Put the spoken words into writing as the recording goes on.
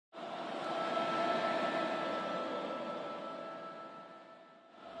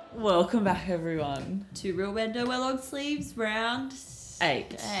Welcome back, everyone. To Real Men Don't Wear Long Sleeves, round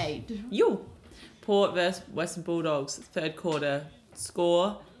 8. Yo. Port versus Western Bulldogs, third quarter.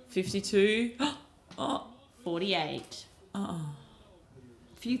 Score, 52. 48. Oh.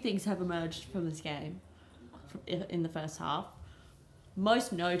 Few things have emerged from this game in the first half.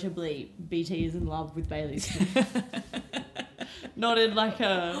 Most notably, BT is in love with Bailey Smith. Not in like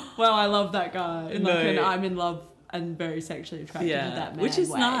a, well, I love that guy. In like an, I'm in love and very sexually attracted to that man which is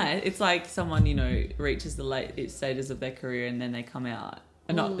way. nice. It's like someone, reaches the late stages of their career and then they come out.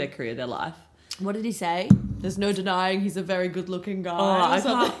 Not their career, their life. What did he say? There's no denying he's a very good-looking guy. Oh, I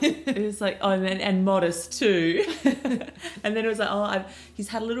can't. It was like, and modest too. And then it was like, he's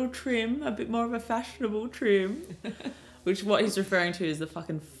had a little trim, a bit more of a fashionable trim. Which what he's referring to is the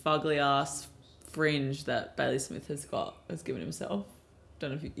fucking fugly ass fringe that Bailey Smith has given himself. Don't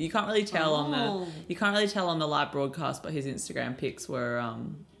know if you can't really tell on the live broadcast, but his Instagram pics were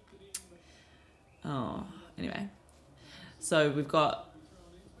anyway. So we've got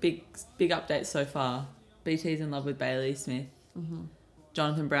big updates so far. BT's in love with Bailey Smith. Mm-hmm.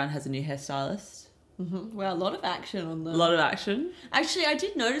 Jonathan Brown has a new hairstylist. Mm-hmm. Well, a lot of action on the... A lot of action. Actually, I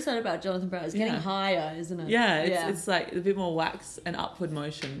did notice that about Jonathan Brown. It's getting higher, isn't it? Yeah, it's like a bit more wax and upward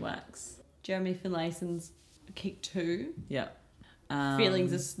motion wax. Jeremy Finlayson's kick 2. Yeah.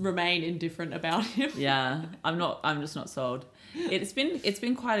 Feelings remain indifferent about him. Yeah, I'm just not sold. It's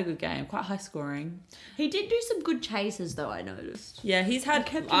been quite a good game, quite high scoring. He did do some good chases though, I noticed. Yeah, he's had.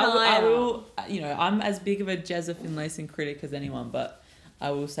 I will. I'm as big of a Jezza Finlayson critic as anyone, but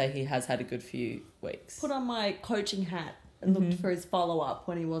I will say he has had a good few weeks. Put on my coaching hat and looked for his follow up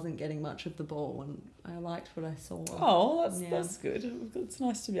when he wasn't getting much of the ball, and I liked what I saw. Oh, that's good. It's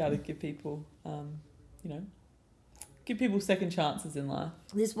nice to be able to give people, give people second chances in life.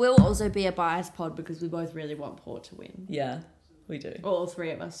 This will also be a biased pod because we both really want Port to win. Yeah, we do. All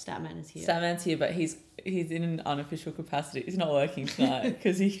three of us. Statman is here. Statman's here, but he's in an unofficial capacity. He's not working tonight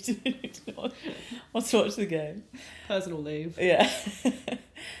because he wants to watch the game. Personal leave. Yeah.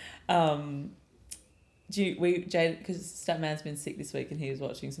 Jade, because Statman's been sick this week and he was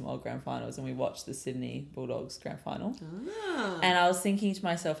watching some old grand finals, and we watched the Sydney Bulldogs grand final. And I was thinking to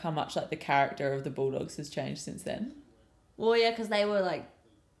myself how much like the character of the Bulldogs has changed since then. Well, yeah, because they were like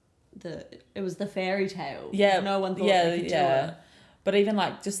it was the fairy tale. Yeah, no one thought they could do it. But even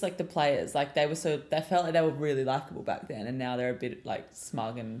like just like the players, like they felt like they were really likable back then, and now they're a bit like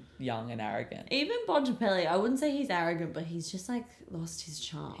smug and young and arrogant. Even Bontempelli, I wouldn't say he's arrogant, but he's just like lost his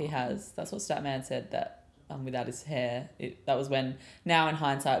charm. He has. That's what Statman said, that without his hair, that was when. Now in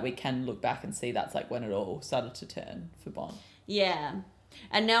hindsight, we can look back and see that's like when it all started to turn for Bont. Yeah,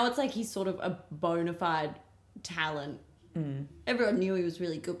 and now it's like he's sort of a bona fide talent. Everyone knew he was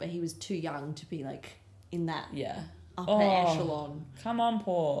really good, but he was too young to be like in that upper echelon. Come on,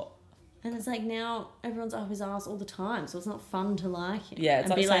 Port. And it's like now everyone's up his ass all the time, so it's not fun to like him. Yeah, it's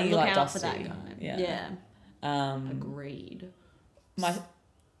and like be like, look out Dusty. for that guy. Yeah. Agreed.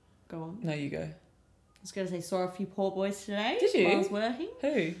 Go on. No, you go. I was going to say, saw a few Port boys today. Did you? While I was working.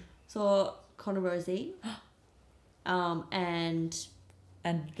 Who? Saw Connor Rosie.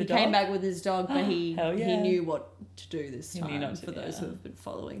 And the he dog? came back with his dog, but he knew what to do this time. He knew not to, for those who have been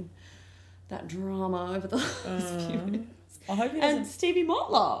following that drama over the last few minutes. I hope he doesn't. And Stevie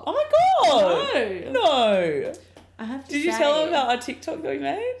Motlop. Oh my god! No. I have to Did you tell him about our TikTok that we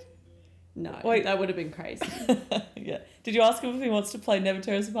made? No. Wait. That would have been crazy. Yeah. Did you ask him if he wants to play Never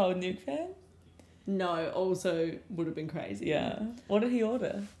Tear Us Apart with Nuke Fan? No, also would have been crazy. Yeah. What did he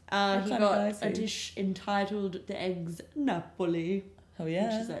order? He got a dish entitled the Eggs Napoli. Oh yeah.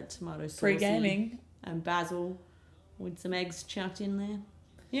 Which is that tomato sauce. Pre-gaming. And basil with some eggs chucked in there.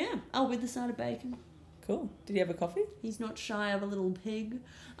 Yeah. Oh, with the side of bacon. Cool. Did he have a coffee? He's not shy of a little pig.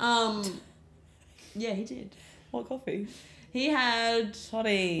 Yeah, he did. What coffee? He had...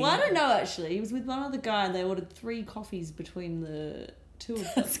 Toddy. Well, I don't know, actually. He was with one other guy and they ordered 3 coffees between the two of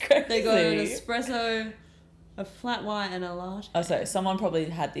them. That's crazy. They got an espresso, a flat white and a latte. Oh, sorry. Someone probably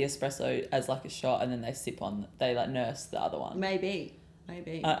had the espresso as like a shot and then they like nurse the other one. Maybe.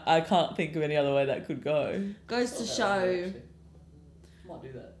 I can't think of any other way that could go. Goes to show... Might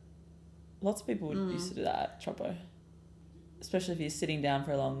do that. Lots of people used to do that at Troppo. Especially if you're sitting down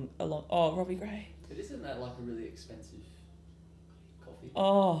for a long... Oh, Robbie Gray. But isn't that like a really expensive coffee?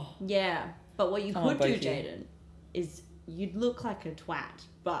 Oh. Yeah. But what you Come on, could do, both you. Jaden, is you'd look like a twat,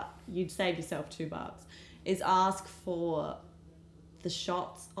 but you'd save yourself $2, is ask for the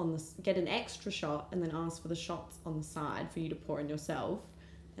shots get an extra shot and then ask for the shots on the side for you to pour in yourself,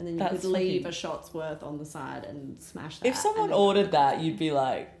 and then you could leave a shot's worth on the side and smash that. If someone ordered that, you'd be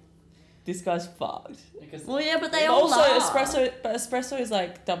like, this guy's fucked. Because Well, yeah, but they But all also, are. espresso is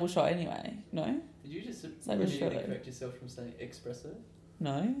like double shot anyway. No? did you just like a immediately shot. correct yourself from saying espresso?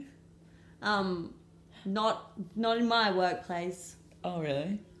 No? Not in my workplace. Oh,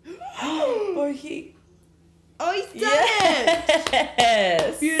 really? Oh, he... Oh, he's done it!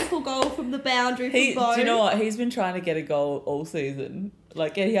 Yes! Beautiful goal from the boundary He, from Bo. do you know what? He's been trying to get a goal all season.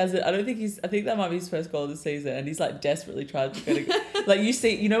 Like, and he hasn't. I think that might be his first goal of the season, and he's like desperately trying to get a. Like you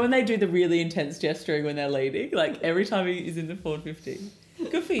see, you know when they do the really intense gesturing when they're leading, like every time he is in the forward 50.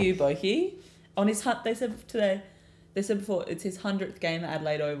 Good for you, Bohi. On his hunt, they said today. They said before it's his 100th game at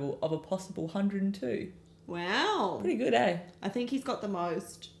Adelaide Oval of a possible 102. Wow. Pretty good, eh? I think he's got the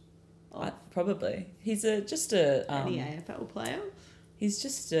most. Probably. He's any AFL player. He's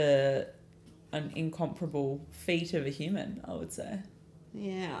just an incomparable feat of a human, I would say.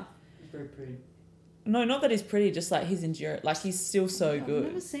 Yeah. Very pretty. No, not that he's pretty, just like his endurance. Like he's still so I've good.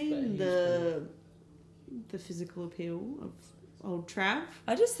 never seen the physical appeal of old Trav,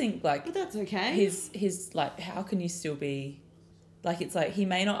 I just think like but that's okay. his like how can you still be like it's like he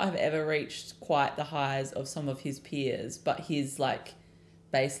may not have ever reached quite the highs of some of his peers, but his like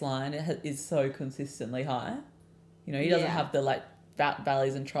baseline is so consistently high. You know, he doesn't Yeah. have the like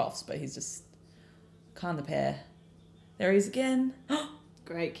valleys and troughs, but he's just can't compare. There he is again.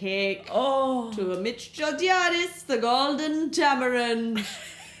 Great kick Oh, to a Mitch Georgiadis, the Golden Tamarind.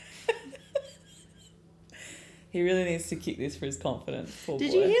 he really needs to kick this for his confidence. Poor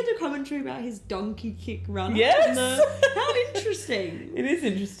Did boy. you hear the commentary about his donkey kick run? Yes. How interesting. It is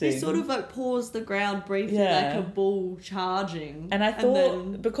interesting. He sort of like paws the ground briefly Yeah. like a bull charging. And I thought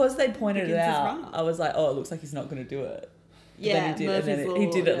then because they pointed it begins his out, run-up. I was like, oh, it looks like he's not going to do it. But yeah, then he did, and Murphy's then he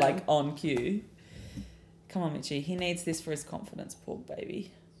Law, did it yeah. like on cue. Come on, Mitchie. He needs this for his confidence, poor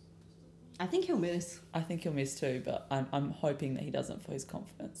baby. I think he'll miss. I think he'll miss too, but I'm hoping that he doesn't for his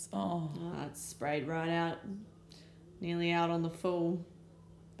confidence. Oh, Oh, it's sprayed right out. Nearly out on the full.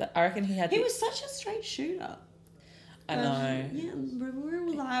 but I reckon he had. He was such a straight shooter. I know. Yeah, real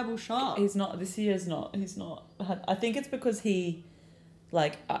reliable shot. He's not. This year's not. He's not. I think it's because he,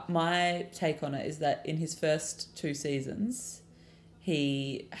 like, my take on it is that in his first 2 seasons,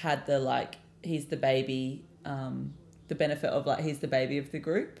 he had the like he's the baby, the benefit of like he's the baby of the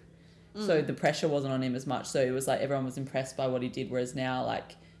group, so the pressure wasn't on him as much. So it was like everyone was impressed by what he did. Whereas now,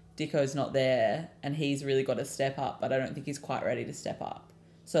 like, Dicko's not there and he's really got to step up, but I don't think he's quite ready to step up.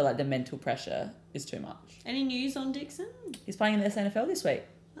 So like the mental pressure is too much. Any news on Dixon? He's playing in the SNFL this week.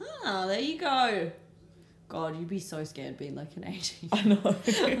 Ah, there you go. God, you'd be so scared being like an 18. I know. What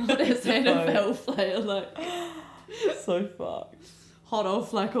is NFL player like So fucked. hot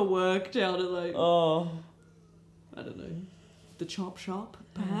off like a work down at like Oh. I don't know, the chop shop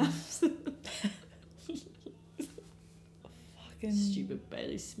perhaps. Fucking Stupid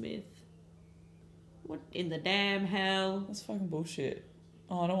Bailey Smith. What in the damn hell? That's fucking bullshit.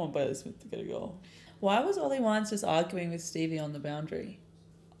 Oh, I don't want Bailey Smith to get a goal. Why was Ollie Wines just arguing with Stevie on the boundary?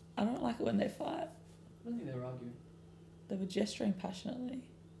 I don't like it when they fight. I don't think they were arguing. They were gesturing passionately.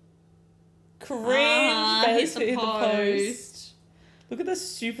 Cringe! Bailey Hit Smith the hit post. Look at the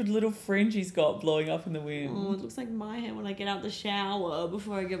stupid little fringe he's got blowing up in the wind. Oh, it looks like my hair when I get out the shower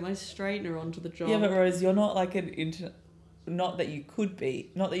before I get my straightener onto the job. Yeah, but Rose, you're not like an not that you could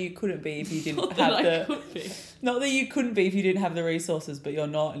be. Not that you couldn't be if you didn't Not that have I the. could be. Not that you couldn't be if you didn't have the resources, but you're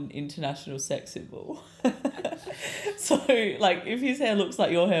not an international sex symbol. So, like, if his hair looks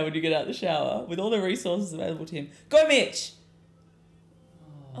like your hair when you get out the shower, with all the resources available to him, go Mitch!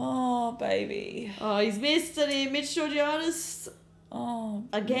 Oh, baby. Oh, he's missed it. Mitch Georgiadis Oh,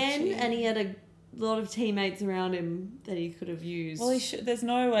 again, Mitchie. and he had a lot of teammates around him that he could have used. Well, there's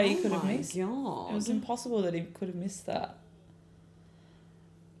no way he could have my missed. God. It was impossible that he could have missed that.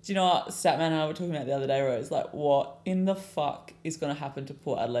 Do you know what Statman and I were talking about the other day, Rose? Like, what in the fuck is going to happen to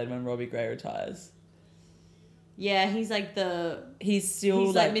Port Adelaide when Robbie Gray retires? Yeah, he's like He's still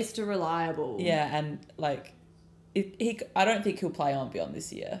he's like Mr. Reliable. Yeah, and like, I don't think he'll play on beyond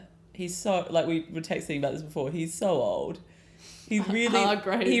this year. He's so, like, we were texting about this before. He's so old. He really,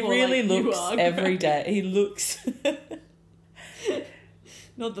 Gray, he more really like you looks are, every Gray. day. He looks.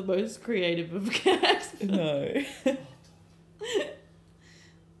 Not the most creative of cats. No.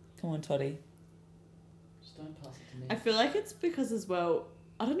 Come on, Toddy. Just don't pass it to me. I feel like it's because as well,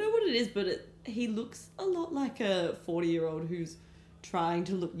 I don't know what it is, but he looks a lot like a 40-year-old who's trying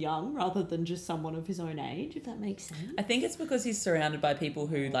to look young rather than just someone of his own age, if that makes sense. I think it's because he's surrounded by people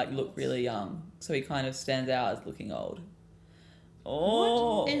who like look really young, so he kind of stands out as looking old.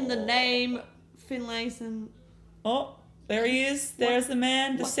 Oh. What in the name, Finlayson? Oh, there he is. There's the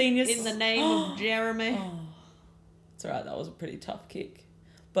man, the What senior. in the name of Jeremy? Oh. It's alright, that was a pretty tough kick.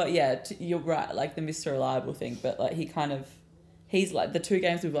 But yeah, you're right, like the Mr. Reliable thing, but like he's like, the 2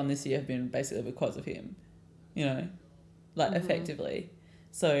 games we've won this year have been basically because of him, you know, like effectively.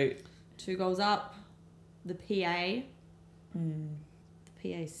 So 2 goals up. The PA. The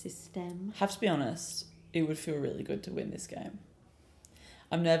PA system. Have to be honest, it would feel really good to win this game.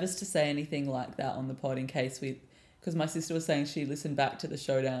 I'm nervous to say anything like that on the pod in case because my sister was saying she listened back to the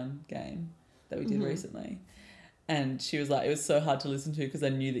Showdown game that we did recently. And she was like, it was so hard to listen to because I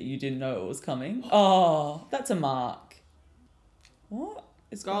knew that you didn't know it was coming. Oh, that's a mark. What?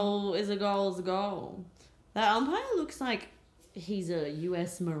 Goal is a goal is a goal. That umpire looks like he's a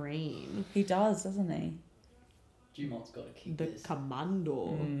US Marine. He does, doesn't he? Dumont's got to kick The this.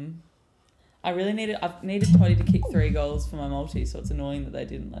 commando. I've needed Toddy to kick 3 goals for my multi, so it's annoying that they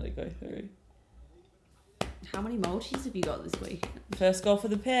didn't let it go through. How many multis have you got this week? First goal for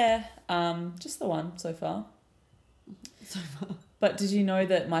the pair. Just the one so far. So far. But did you know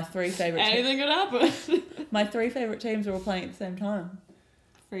that my 3 favourite Anything could happen. my 3 favourite teams are all playing at the same time?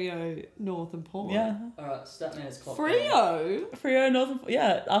 Freo, North and Port. Yeah. Alright, Statman's clock. Freo? Freo, Northern...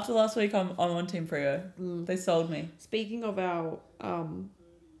 Yeah, after last week, I'm on Team Freo. They sold me. Speaking of our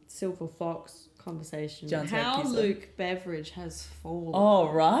Silver Fox conversation, John how Syracuse. Luke Beveridge has fallen. Oh,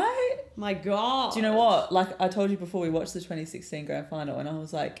 right? My God. Do you know what? Like, I told you before, we watched the 2016 Grand Final, and I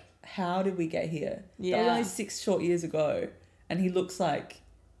was like, how did we get here? That was Yeah. only 6 short years ago, and he looks like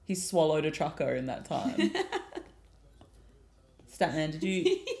he swallowed a trucker in that time. Statman, did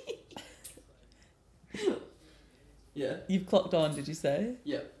you... Yeah. You've clocked on, did you say?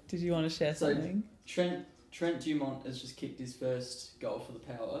 Yep. Did you want to share So- something? Trent Dumont has just kicked his first goal for the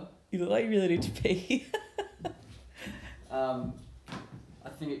Power. You look like you really need to pee.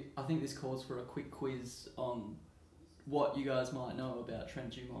 I think this calls for a quick quiz on what you guys might know about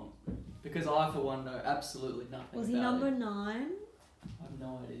Trent Dumont, because I for one know absolutely nothing. Was he about number him. 9 I have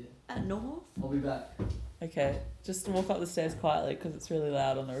no idea. at North? I'll be back. Okay, just walk up the stairs quietly because it's really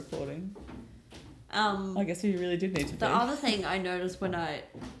loud on the recording. I guess you really did need to pee. The other thing I noticed when I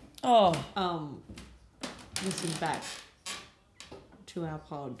Oh, listened back to our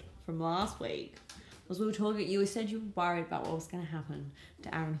pod from last week was we were talking. You said you were worried about what was going to happen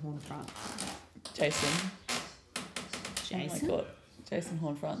to Aaron Hornfront. Jason. Jason? Oh my god. Jason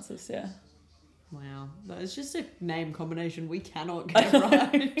Horn-Francis, yeah. Wow, that is just a name combination we cannot get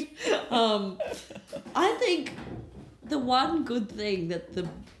right. I think the one good thing that the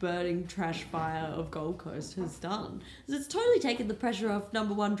burning trash fire of Gold Coast has done is it's totally taken the pressure off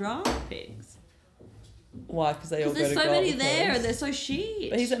number 1 draft picks. Why? Because they all Because go there's to so Gold many there Coast. and they're so shit.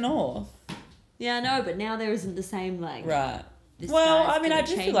 But he's at North. Yeah, I know, but now there isn't the same like. Right. This Well, guy's I mean, I gonna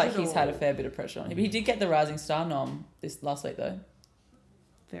do feel change like it he's had a all. fair bit of pressure on him. He did get the Rising Star nom this last week, though.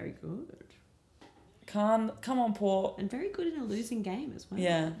 Very good. Come on, Port. And very good in a losing game as well.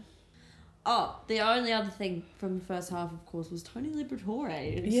 Yeah. Oh, the only other thing from the first half, of course, was Tony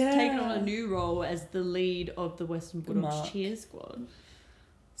Liberatore. He's Yeah. taken on a new role as the lead of the Western Good Bulldogs mark. cheer squad.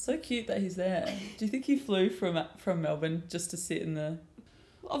 So cute that he's there. Do you think he flew from Melbourne just to sit in the...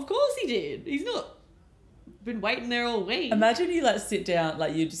 Of course he did. He's not been waiting there all week. Imagine you, like, sit down,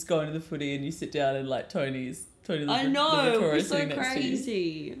 like, you just go into the footy and you sit down and, like, Tony I know, it would Liberatore be so sitting next to you.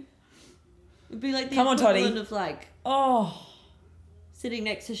 crazy. It'd be like the Come on, Toddy. equivalent of like Oh, sitting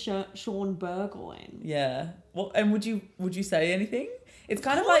next to Sean Burgoyne. yeah. Well, and would you say anything? It's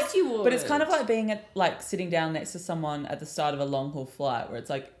kind of course like, you would. but it's kind of like being at, like, sitting down next to someone at the start of a long haul flight where it's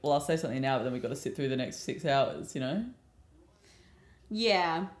like, well, I'll say something now, but then we've got to sit through the next 6 hours, you know?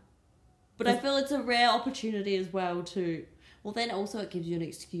 Yeah. But I feel it's a rare opportunity as well to... Well, then also it gives you an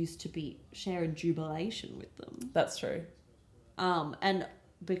excuse to be sharing jubilation with them. That's true. And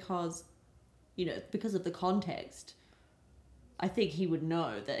because, because of the context, I think he would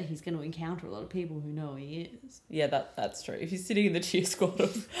know that he's going to encounter a lot of people who know he is. Yeah, that's true. If he's sitting in the cheer squad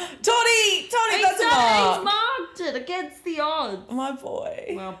of Toddy, that's a mark. He's marked it against the odds. My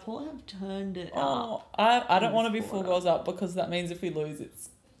boy. Well, Port have turned it Oh, up. I don't want to be It's 4 4 goals up because that means if we lose, it's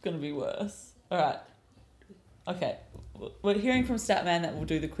going to be worse. All right. Okay. We're hearing from Statman that we'll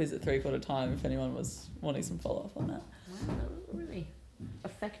do the quiz at 3/4 time if anyone was wanting some follow up on that. Wow, that was a really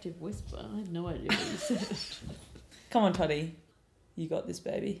effective whisper. I had no idea what you said. Come on, Toddy. You got this,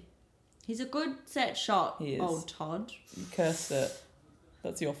 baby. He's a good set shot, He is. old Todd. You cursed it.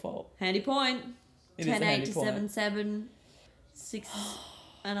 That's your fault. Handy point. It is a 10-8 handy to point. 7-7.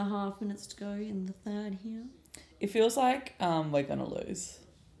 6.5 minutes to go in the third here. It feels like we're going to lose.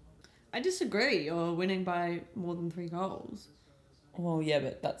 I disagree. You're winning by more than 3 goals. Well, yeah,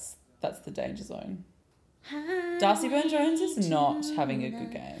 but that's the danger zone. Darcy Byrne-Jones is not having a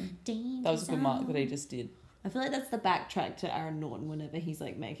good game. That was a good mark that he just did. I feel like that's the backtrack to Aaron Norton whenever he's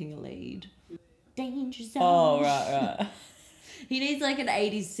like making a lead. Danger zone. Oh, right. He needs like an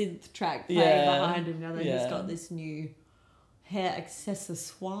 80s synth track playing Yeah. behind him now that Yeah. he's got this new hair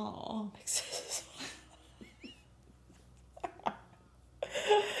accessoire.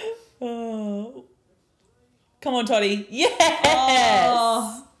 Oh. Come on, Toddy. Yes!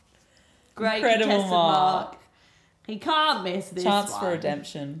 Oh, great Incredible contested mark. He can't miss this Chance one. for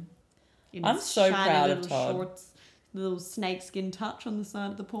redemption. In I'm his so shiny proud of little Todd. shorts, little snakeskin touch on the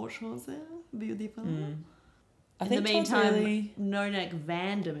side of the porch horse there. Beautiful. I In think the Todd's meantime, really... No Neck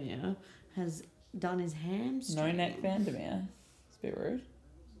Vandermeer has done his hamstring. No neck Vandermeer. It's a bit rude.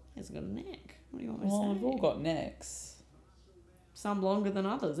 He hasn't got a neck. What do you want me Well, to we've say? all got necks. Some longer than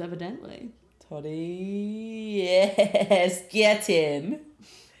others, evidently. Toddy, yes, get in.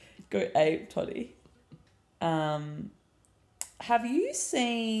 Go ape, Toddy. Have you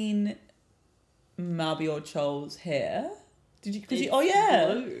seen Mabior Chol's hair? Did you? It's Oh yeah,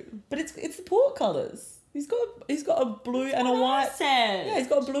 blue. but it's the port colours. He's got a blue and a white. Said. Yeah, he's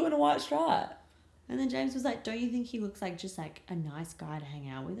got a blue and a white stripe. And then James was like, "Don't you think he looks like just like a nice guy to hang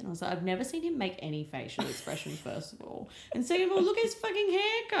out with?" And I was like, "I've never seen him make any facial expression, first of all, and second of all, look at his fucking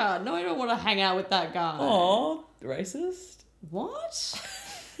haircut. No, I don't want to hang out with that guy." Oh, racist. What?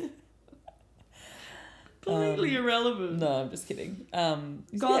 Completely irrelevant. No, I'm just kidding.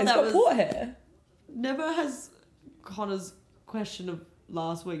 He's God, that got was- port hair. Never has Connor's question of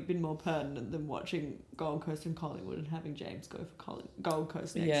last week been more pertinent than watching Gold Coast and Collingwood and having James go for Gold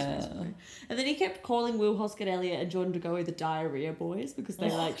Coast next Yeah. Tuesday. And then he kept calling Will Hoskett Elliott and Jordan DeGoey the diarrhea boys because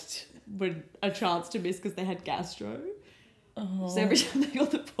they like were a chance to miss because they had gastro. Oh. So every time they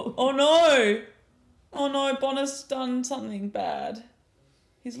got the ball. Oh no! Oh no, Bonner's done something bad.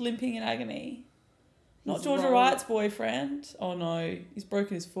 He's limping in agony. Not He's Georgia rolled. Wright's boyfriend. Oh no, he's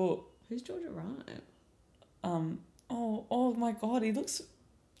broken his foot. Who's Georgia Wright? Oh my god, he looks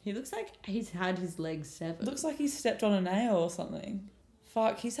He looks like he's had his legs severed. like he's stepped on a nail or something.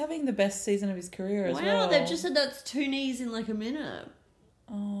 Fuck, he's having the best season of his career as well. Wow, they've just said that's 2 knees in like a minute.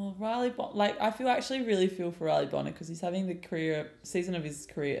 Oh, Riley I really feel for Riley Bonner because he's having the season of his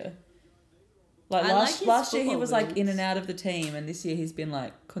career. Like I like his last year he football was like in boots. and out of the team, and this year he's been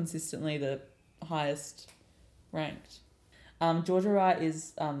like consistently the highest ranked. Georgia Wright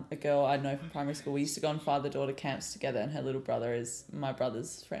is a girl I know from primary school. We used to go on father-daughter camps together, and her little brother is my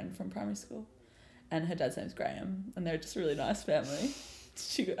brother's friend from primary school, and her dad's name's Graham, and they're just a really nice family.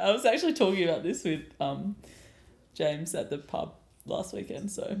 I was actually talking about this with James at the pub last weekend,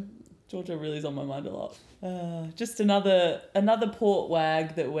 so Georgia really is on my mind a lot. Just another port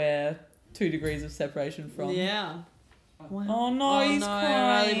wag that we're 2 degrees of separation from. Yeah. Wow. Oh no, he's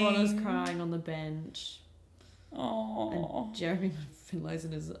Riley crying. Bonner's crying on the bench. Oh. And Jeremy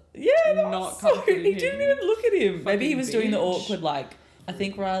Finlayson is Yeah, that not was so, comforting he him. didn't even look at him. Maybe he Fucking was doing the bitch. awkward like. I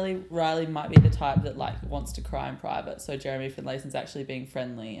think Riley might be the type that like wants to cry in private. So Jeremy Finlayson's actually being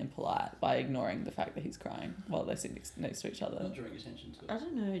friendly and polite by ignoring the fact that he's crying while they sit next to each other. Not drawing attention to I it.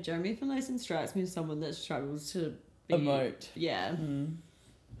 don't know. Jeremy Finlayson strikes me as someone that struggles to be, Emote. Yeah.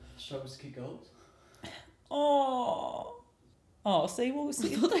 Struggles to kick goals. Oh. Oh, see, we'll I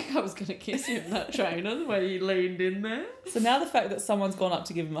see. thought that guy was gonna kiss him. That trainer, the way he leaned in there. So now the fact that someone's gone up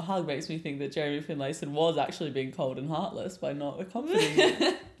to give him a hug makes me think that Jeremy Finlayson was actually being cold and heartless by not accompanying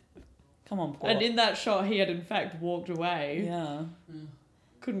him. Come on, Paul. And in that shot, he had in fact walked away. Yeah.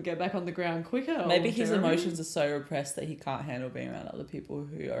 Couldn't get back on the ground quicker. Maybe old his Jeremy. emotions are so repressed that he can't handle being around other people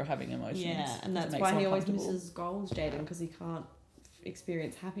who are having emotions. Yeah, and It that's makes why him he always uncomfortable. misses goals, Jaden, because he can't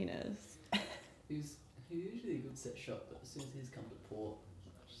experience happiness. He's usually a good set shot, but as soon as he's come to port,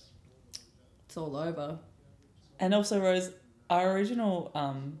 It's all over. And also, Rose, our original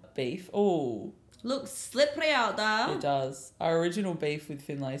beef. Oh, Looks slippery out there. it does. Our original beef with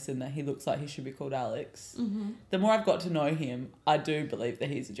Finlayson that he looks like he should be called Alex. Mm-hmm. The more I've got to know him, I do believe that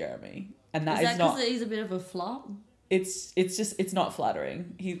he's a Jeremy, and that Is is that not. because he's a bit of a flop? It's just it's not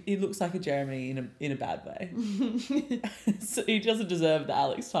flattering. He looks like a Jeremy in a bad way. So he doesn't deserve the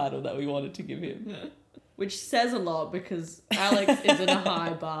Alex title that we wanted to give him. Which says a lot because Alex is in a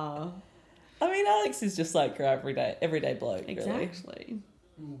high bar. I mean, Alex is just like your everyday bloke, really. Exactly.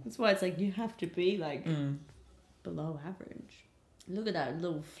 That's why it's like you have to be like Mm. below average. Look at that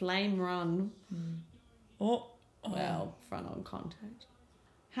little flame run. Oh, Wow, front on contact.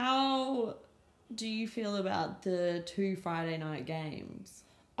 How do you feel about the 2 Friday night games?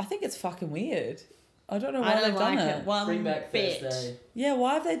 I think it's fucking weird. I don't know why I don't they've like done it it. one bring back bit. Thursday. Yeah,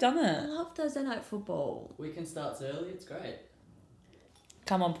 why have they done I it? love Thursday night football. Weekend starts early. It's great.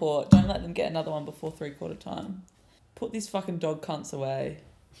 Come on, Port. Don't let them get another one before 3/4 time. Put these fucking dog cunts away.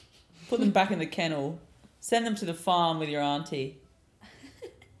 Put them back in the kennel. Send them to the farm with your auntie.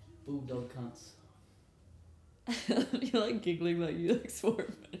 Bulldog cunts. You're like giggling like you like swore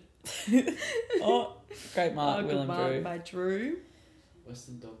it. Oh, great mark, Will good and mark Drew. by Drew.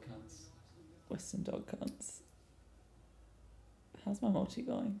 Western dog cunts. Western dog cunts. How's my multi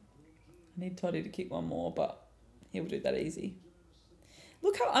going? I need Toddy to kick one more, but he'll do that easy.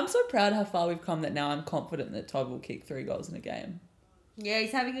 Look how I'm so proud how far we've come that now I'm confident that Todd will kick 3 goals in a game. Yeah,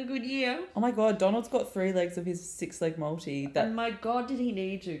 he's having a good year. Oh my god, Donald's got 3 legs of his 6-leg multi. And my God, did he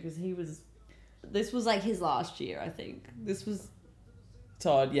need to? Because he was... This was like his last year, I think. This was...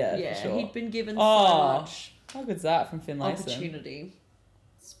 Todd, yeah, Yeah, for sure. he'd been given so Oh, much how good's that from Finlayson? opportunity.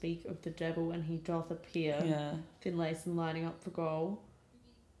 Speak of the devil when he doth appear. Yeah. Finlayson lining up for goal.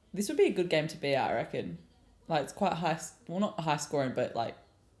 This would be a good game to be at, I reckon. Like, it's quite high... Well, not high scoring, but like...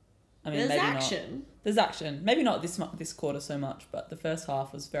 I mean, There's maybe action. not. There's action. Maybe not this quarter so much, but the first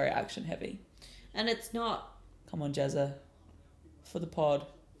half was very action heavy. And it's not... Come on, Jezza. For the pod.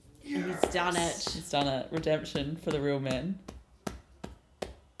 And he's done it. He's done it. Redemption for the real men.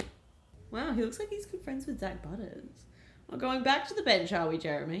 Wow, he looks like he's good friends with Zach Butters. Well, going back to the bench, are we,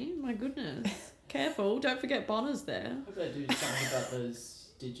 Jeremy? My goodness. Careful, don't forget Bonner's there. Hope they do something about those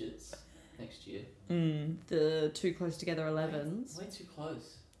digits next year. The two close together 11s. Way too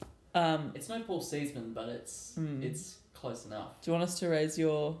close. Do It's no Paul Seaman, but it's close enough. you want us to raise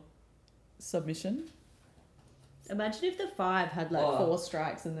your submission? Imagine if the 5 had like Oh. 4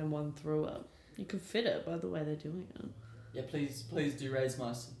 strikes and then 1 through it. You could fit it by the way they're doing it. Yeah, please do raise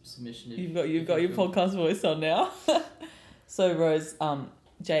my submission. You've got your podcast voice on now. So Rose,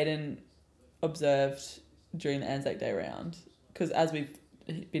 Jaden observed during the Anzac Day round, because as we've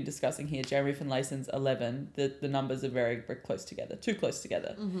been discussing here, Jeremy Finlayson's 11, the numbers are very, very close together, too close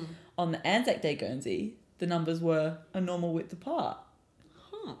together. Mm-hmm. On the Anzac Day Guernsey, the numbers were a normal width apart.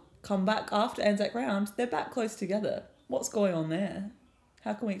 Huh. Come back after Anzac round, they're back close together. What's going on there?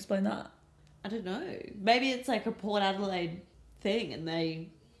 How can we explain that? I don't know. Maybe it's like a Port Adelaide thing and they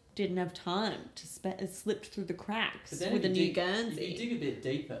didn't have time to it slipped through the cracks But then with a if new you Guernsey. dig a bit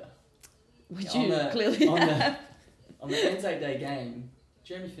deeper. Which on you the- clearly on the- have. On the Anzac Day game,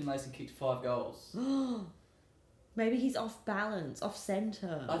 Jeremy Finlayson kicked 5 goals. Maybe he's off balance, off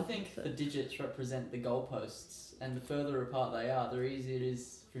centre. I think the digits represent the goalposts, and the further apart they are, the easier it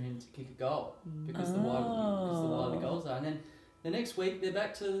is for him to kick a goal because the wider the goals are. And then the next week they're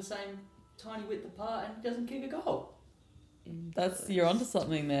back to the same tiny width apart, and he doesn't kick a goal. You're onto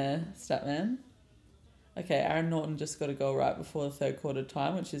something there, Statman. Okay, Aaron Norton just got a goal right before the 3rd quarter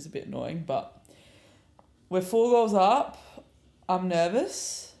time, which is a bit annoying, but we're 4 goals up. I'm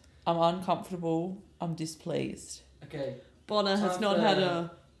nervous. I'm uncomfortable. I'm displeased. Okay, Bonner has Time not for- had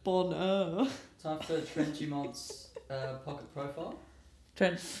a Bonner. time for Trent Dumont's pocket profile.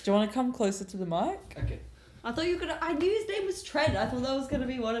 Trent, do you want to come closer to the mic? Okay. I thought you were gonna. I knew his name was Trent. I thought that was gonna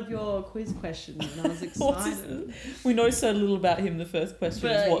be one of your quiz questions, and I was What's excited. We know so little about him. The first question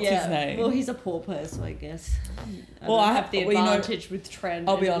is, what's his name? Well, he's a poor player, so I guess. Well, don't I have the well, you know- advantage with Trent.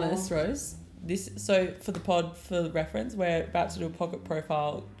 I'll be anymore. honest, Rose. So for the pod, for reference, we're about to do a pocket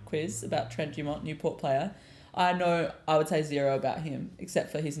profile quiz about Trent Dumont, Newport player. I know I would say 0 about him,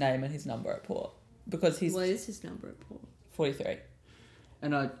 except for his name and his number at Port, because he's What is his number at Port? 43.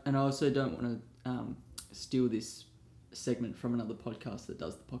 And I also don't want to steal this segment from another podcast that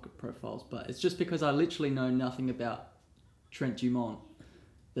does the pocket profiles, but it's just because I literally know nothing about Trent Dumont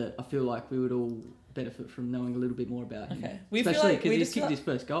that I feel like we would all benefit from knowing a little bit more about him. Okay. We feel Especially like- because we he's just feel kicked his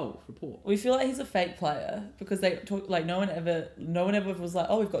first goal for Port. We feel like he's a fake player because they talk like no one ever was like,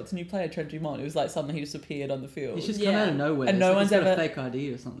 oh, we've got this new player, Trent Dumont. It was like something he just appeared on the field. He's just come Yeah. out of nowhere. And It's no like one's he's got ever- a fake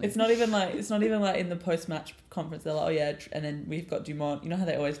ID or something. It's not even like in the post match conference. They're like, oh yeah, and then we've got Dumont. You know how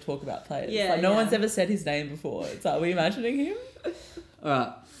they always talk about players. Yeah, Like no yeah. one's ever said his name before. It's like, are we imagining him? All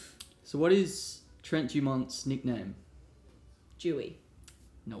right. So what is Trent Dumont's nickname? Dewey.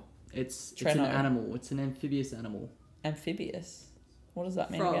 No, it's an Treno. animal. It's an amphibious animal. Amphibious. What does that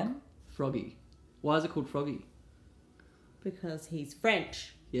mean Frog. again? Froggy. Why is it called Froggy? Because he's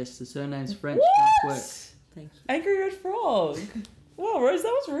French. Yes, the surname's French. Nice work. Thank you. Angry Red Frog. Wow, Rose, that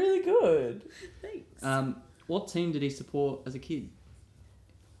was really good. Thanks. What team did he support as a kid?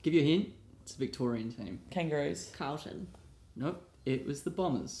 Give you a hint. It's a Victorian team. Kangaroos. Carlton. Nope, it was the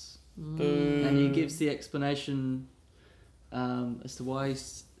Bombers. Boo. And he gives the explanation as to why he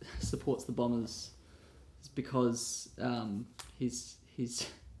supports the Bombers. It's because his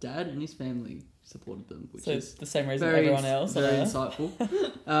dad and his family supported them, which So is it's the same reason very everyone else. very I know.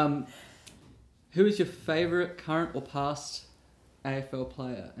 insightful. Who is your favourite current or past AFL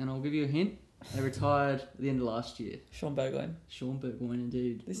player? And I'll give you a hint. They retired at the end of last year. Sean Burgoyne. Sean Burgoyne,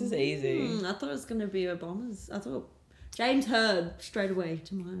 indeed. This is easy. I thought it was going to be a Bombers. I thought James Hurd straight away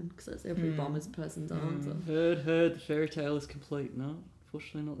to mind because that's every Bombers person's answer. Heard, the fairy tale is complete. No,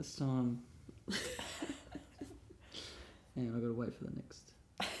 unfortunately not this time. Hang on, I've got to wait for the next.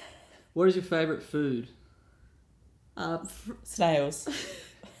 What is your favourite food? Snails.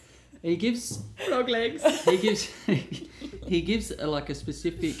 He gives Frog legs. he gives like a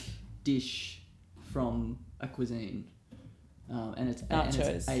specific dish from a cuisine, and it's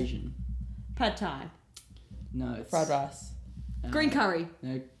Asian. Pad Thai. No, it's Fried rice. Green curry.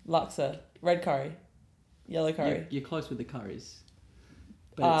 No, Laksa. Red curry. Yellow curry. you're close with the curries.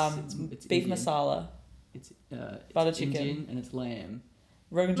 But it's beef Indian. masala. It's Butter chicken. Indian and it's lamb.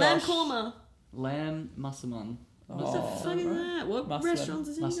 Rogan Lamb Josh. korma. Lamb massaman. What the fuck is that? What Mustard. restaurants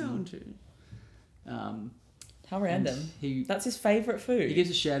is he Mustard. going to? How random. He That's his favourite food. gives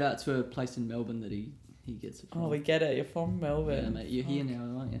a shout out to a place in Melbourne that he gets it from. Oh, we get it. You're from Yeah, Melbourne. mate, you're here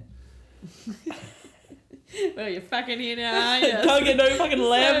now, aren't you? Well, you're fucking here now, aren't you? Can't get no fucking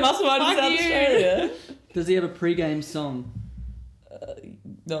lamb muscle out of fuck South you. Australia. Does he have a pre-game song?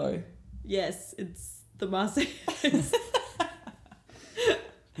 No. Yes, it's the Marseille.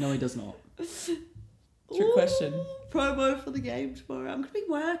 No, he does not. Trick question. Promo for the game tomorrow. I'm going to be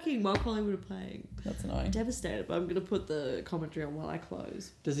working while Collingwood are playing. That's annoying. Devastated, but I'm going to put the commentary on while I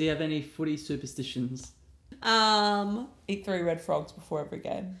close. Does he have any footy superstitions? Eat 3 red frogs before every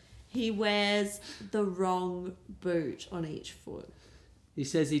game. He wears the wrong boot on each foot. He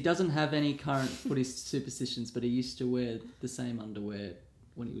says he doesn't have any current footy superstitions, but he used to wear the same underwear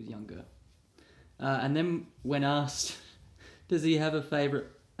when he was younger. And then when asked, does he have a favourite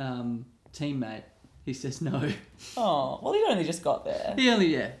teammate? He says no. Oh, well, he only just got there.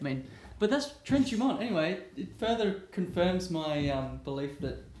 But that's Trent Dumont. Anyway, it further confirms my belief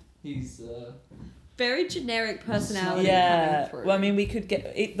that he's... Very generic personality Yeah. coming through. Well, I mean, we could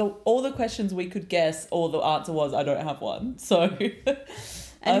get all the questions we could guess. All the answer was I don't have one. So.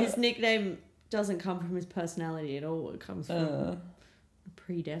 And his nickname doesn't come from his personality at all. It comes from Uh,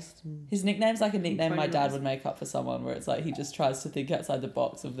 predestined. his nickname's like a nickname my dad Pronouns. would make up for someone, where it's like he just tries to think outside the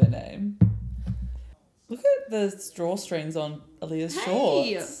box of their name. Look at the drawstrings on Aaliyah's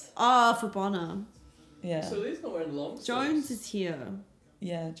shorts. For Bonner. Yeah. he's not wearing long Jones is here.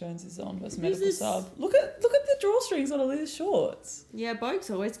 Yeah, Jones is on as Who's medical this? sub. Look at the drawstrings on Aaliyah's shorts. Yeah, Boke's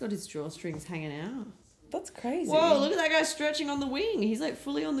always got his drawstrings hanging out. That's crazy. Whoa, look at that guy stretching on the wing. He's like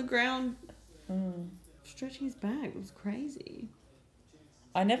fully on the ground, Mm. stretching his back. It was crazy.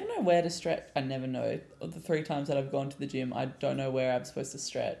 I never know where to stretch. I never know. The 3 times that I've gone to the gym, I don't know where I'm supposed to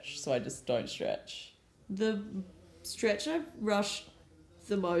stretch, so I just don't stretch. The stretch I've rushed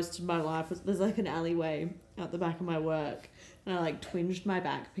the most in my life was there's like an alleyway out the back of my work, and I like twinged my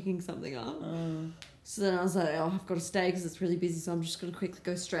back picking something up. So then I was like, oh, I've got to stay because it's really busy, so I'm just going to quickly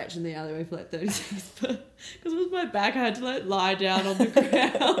go stretch in the alleyway for like 30 seconds. But because with my back, I had to like lie down on the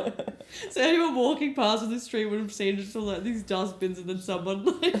ground. So anyone walking past on the street would have seen just all like these dustbins and then someone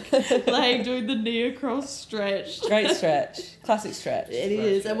like laying doing the knee across stretch. Great stretch. Classic stretch. It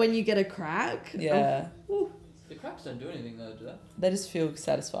is. And when you get a crack. Yeah. The cracks don't do anything though, do they? They just feel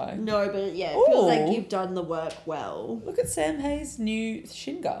satisfying. No, but yeah, it feels like Ooh. you've done the work well. Look at Sam Hayes' new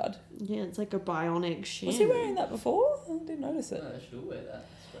shin guard. Yeah, it's like a bionic shin. Was he wearing that before? I didn't notice it. No, I should wear that.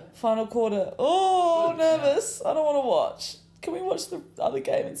 That's great. Final quarter. Oh, Good. nervous. I don't want to watch. Can we watch the other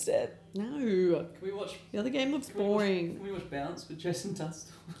game instead? No. Can we watch? The other game looks Can we watch- boring. Can we watch Bounce with Jason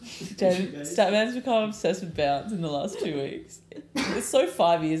Tunstall? Statman's become obsessed with Bounce in the last 2 weeks. It's so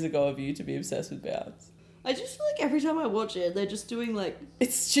 5 years ago of you to be obsessed with Bounce. I just feel like every time I watch it, they're just doing like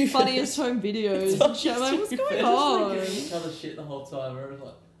It's stupid. funniest home videos. It's And shit. I'm like, what's stupid. going on? Giving each other shit the whole time. Everyone's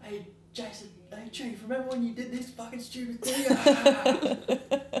like, "Hey Jason, hey Chief, remember when you did this fucking stupid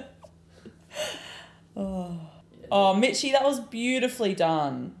thing?" Oh, Mitchie, that was beautifully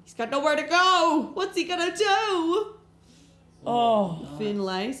done. He's got nowhere to go. What's he gonna do? Oh.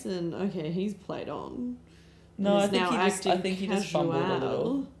 Finlayson. Okay, he's played on. No, And I is think now he just acting fumbled a little.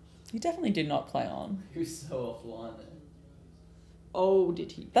 casual. He definitely did not play on. He was so offline there. Oh,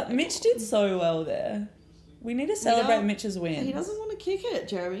 did he? That play Mitch on? did so well there. We need to celebrate don't- Mitch's win. He doesn't want to kick it,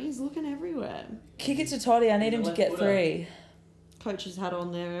 Jeremy. He's looking everywhere. Kick it to Toddy. I need him to left get footer. 3. Coach's hat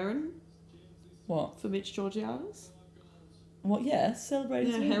on there, Aaron, What? for Mitch Georgiades. What? Yeah, celebrate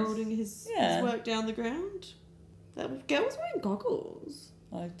his Yeah, wins. heralding his Yeah. work down the ground. That girl was wearing goggles.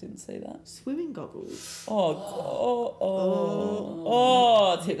 I didn't see that. Swimming goggles. It's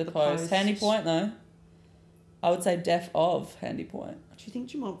hit the post. post. Handy point though. I would say def of handy point. Do you think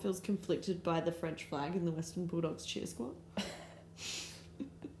Dumont feels conflicted by the French flag in the Western Bulldogs cheer squad?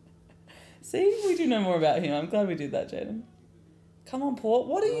 See, we do know more about him. I'm glad we did that, Jaden. Come on, Port.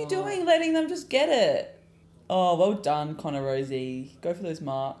 What are you doing letting them just get it? Oh, well done, Connor Rosie. Go for those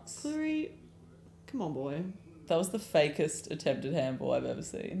marks. Cleary, come on, boy. That was the fakest attempted handball I've ever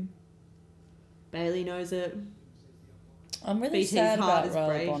seen. Bailey knows it. I'm really BT's sad heart about is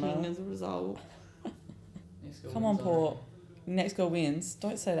Riley breaking Bonner. as a result. Come on, Port. Next goal wins.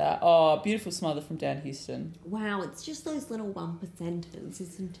 Don't say that. Oh, beautiful smother from Dan Houston. Wow, it's just those little 1%ers,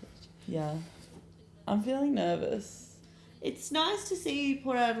 isn't it? Yeah. I'm feeling nervous. It's nice to see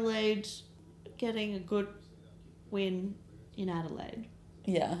Port Adelaide getting a good win in Adelaide.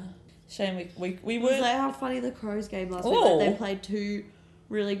 Yeah. Shame we It was were... like how funny the Crows game last week. Oh. Like they played 2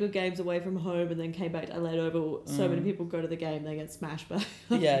 really good games away from home and then came back to Adelaide over. So many people go to the game, they get smashed by.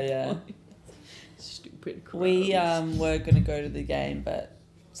 Yeah. Stupid Crows. We were going to go to the game, but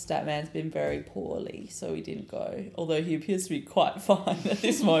Statman's been very poorly, so we didn't go. Although he appears to be quite fine at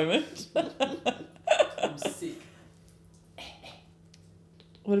this moment. I'm sick.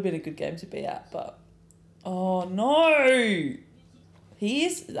 Would have been a good game to be at, but... Oh, no! He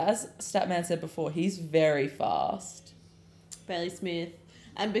is, as Statman said before, he's very fast. Bailey Smith.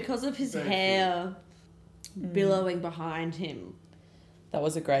 And because of his Very hair billowing behind him, That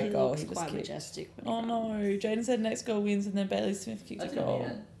was a great he goal. looks He just quite kicked. majestic. When he Oh no! runs. Jaden said next goal wins, and then Bailey Smith kicked I a didn't goal. hear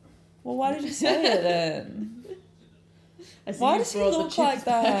it. Well, why did you say it then? I see Why you does he brought the look like chips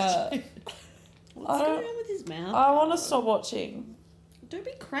back. that? What's I don't- going on with his mouth? I want to stop watching. Don't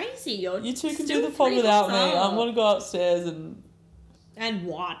be crazy. You're You two can still do the pod 3 without me. months I'm up. gonna go upstairs and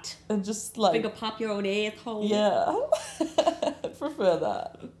what? just like Finger pop your own asshole. yeah. I prefer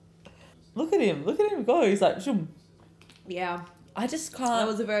that. Look at him go. He's like, shoom. Yeah. I just That can't.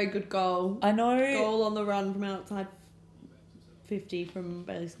 was a very good goal. I know. Goal on the run from outside 50 from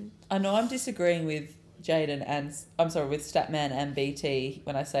Bailey Smith. I know. I'm disagreeing with Jaden and with Statman and BT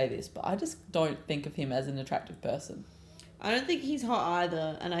when I say this, but I just don't think of him as an attractive person. I don't think he's hot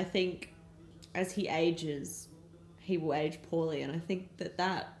either, and I think as he ages, he will age poorly, and I think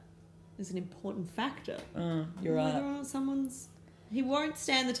that is an important factor. You're Whether right. or not someone's... He won't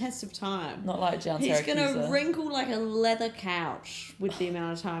stand the test of time. Not like John He's going to Syracuse. wrinkle like a leather couch with the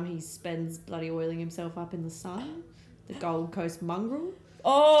amount of time he spends bloody oiling himself up in the sun. The Gold Coast mongrel.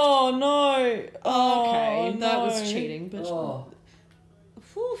 Oh no! Okay, that no. was cheating, but... Oh,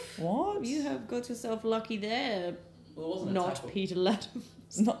 Whew, What? you have got yourself lucky there, well, it wasn't a not tackle. Peter Latham.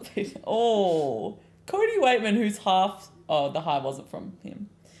 It's not Peter. Oh, Cody Waitman, who's half. Oh, the high wasn't from him.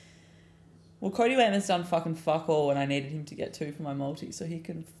 Well, Cody Waitman's done fucking fuck all when I needed him to get 2 for my multi, so he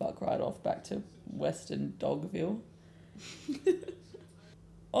can fuck right off back to Western Dogville.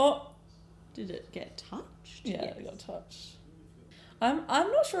 Oh, Did it get touched? yeah, Yes. it got touched. I'm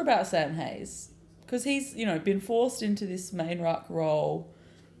not sure about Sam Hayes because he's been forced into this main ruck role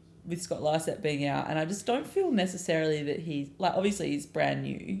with Scott Lysett being out, and I just don't feel necessarily that he's like, obviously he's brand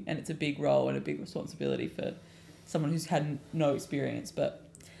new and it's a big role and a big responsibility for someone who's had no experience, but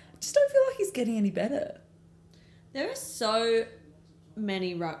I just don't feel like he's getting any better. There are so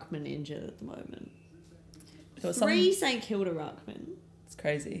many ruckmen injured at the moment. There was 3 St Kilda ruckmen. It's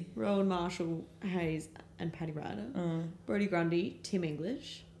crazy. Rowan Marshall, Hayes and Paddy Ryder. Brodie Grundy, Tim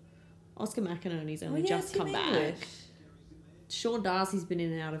English. Oscar McInerney's only just Tim come English. back. Sean Darcy's been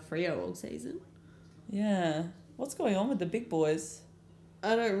in and out of Freo all season. Yeah. What's going on with the big boys?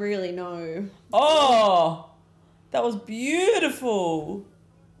 I don't really know. Oh, that was beautiful.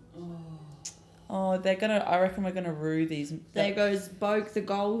 Oh, I reckon we're gonna rue these. There goes Boak, the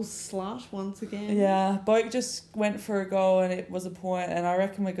goal slut, once again. Yeah, Boak just went for a goal and it was a point, and I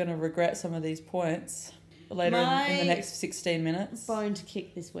reckon we're gonna regret some of these points later in the next 16 minutes. Bone to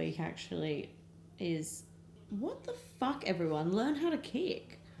kick this week, actually, is what the fuck, everyone? Learn how to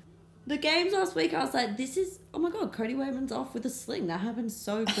kick. The games last week, I was like, oh my god, Cody Waitman's off with a sling. That happened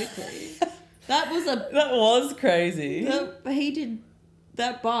so quickly. That was crazy. He did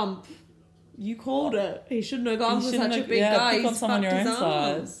that bump. You called it. He shouldn't have gone You for shouldn't such a have- big guy. pick on He's someone your fucked own his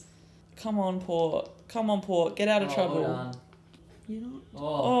arms. size. Come on, Port. Get out of trouble. Well done. You're not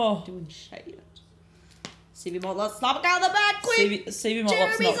Oh, doing shit. Stevie Motlop, slap it down the back, quick! Stevie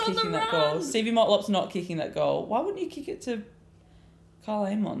Motlop's Jeremy's not on the kicking that run. goal. Stevie Motlop's not kicking that goal. Why wouldn't you kick it to Carl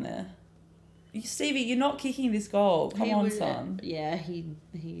Amon there? Stevie, you're not kicking this goal. Come on, son. Yeah, he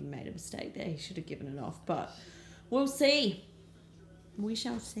made a mistake there. He should have given it off, but we'll see. We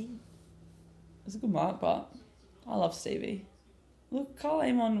shall see. It's a good mark, but I love Stevie. Look, Carl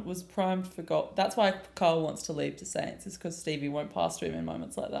Amon was primed for goal. That's why Carl wants to leave to Saints, is because Stevie won't pass to him in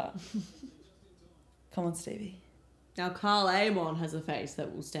moments like that. Come on, Stevie. Now, Carl Amon has a face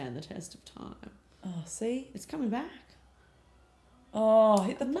that will stand the test of time. Oh, see? It's coming back. Oh,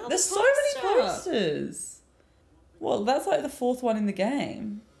 Another there's so many poster. posters. Well, that's like the fourth one in the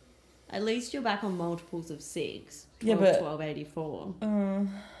game. At least you're back on multiples of 6. 12, Yeah, but- 1284. Uh,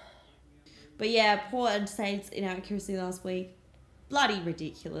 But yeah, Port Saints inaccuracy last week. Bloody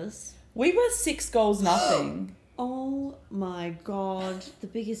ridiculous. we were 6 goals nothing. Oh my god. The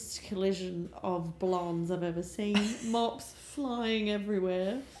biggest collision of blondes I've ever seen. Mops flying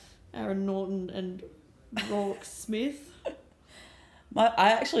everywhere. Aaron Norton and Rourke Smith.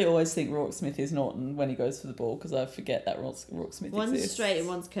 I actually always think Rourke Smith is Norton when he goes for the ball because I forget that Rourke Smith One's exists. straight and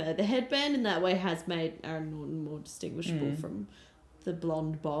one's curved. The headband in that way has made Aaron Norton more distinguishable from the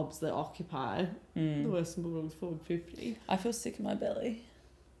blonde bobs that occupy the Western Bulldogs forward 50. I feel sick in my belly.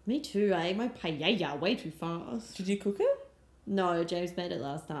 Me too, I ate my paella way too fast. Did you cook it? No, James made it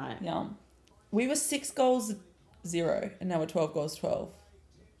last night. Yum. We were 6 goals 0 and now we're 12 goals 12.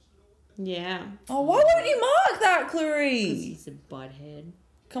 Yeah. Oh, why wouldn't you mark that, Because Clary? he's a butthead.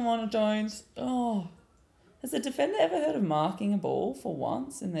 Come on, Jones. Oh. Has a defender ever heard of marking a ball for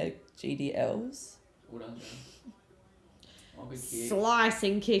once in their GDLs? Well done, Jones. Oh, good kick.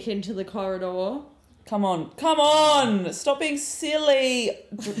 Slicing kick into the corridor. Come on! Stop being silly!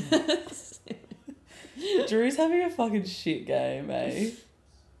 Drew's having a fucking shit game, eh?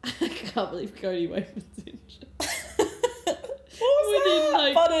 I can't believe Cody Wafer's injured. What was Within, that?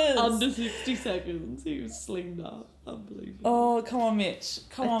 like, Butters! Under 60 seconds, he was slinged up. Unbelievable. Oh, come on, Mitch.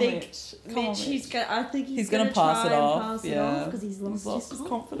 Come on, think Mitch. Come on, Mitch. I think he's gonna gonna pass it try and off. pass it Yeah. off because he's lost his his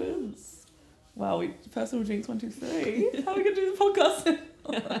confidence. Wow, we personal jinx 1, 2, 3. How are we gonna do the podcast?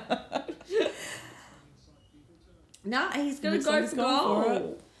 No, he's gonna Looks go like he's for going for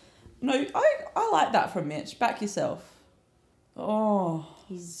goal. it. No, I like that from Mitch. Back yourself. Oh,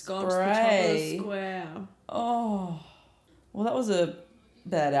 He's gone to the top of Spray. the square. oh. Well, that was a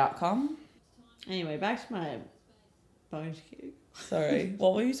bad outcome. Anyway, back to my bone kick. Sorry.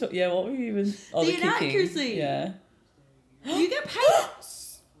 What were you talking? Yeah, what were you even? Oh, The the kicking. inaccuracy. Yeah. You get paid.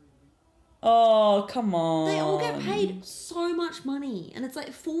 Oh, come on. They all get paid so much money, and it's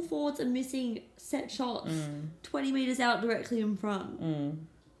like full forwards are missing set shots 20 meters out directly in front.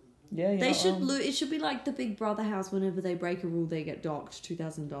 Yeah, you're They not should wrong. lose. It should be like the Big Brother house. Whenever they break a rule, they get docked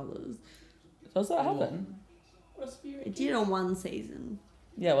 $2,000. Does that happen? What a spirit. It did on one season.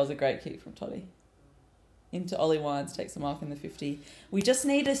 Yeah, it was a great kick from Toddy. Into Ollie Wines, takes a mark in the 50. We just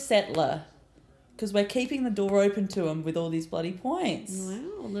need a settler. Because we're keeping the door open to him with all these bloody points.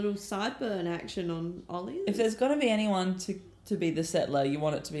 Wow, a little sideburn action on Ollie. If there's going to be anyone to be the settler, you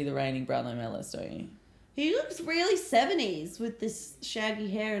want it to be the reigning Brownlow medalist, don't you? He looks really 70s with this shaggy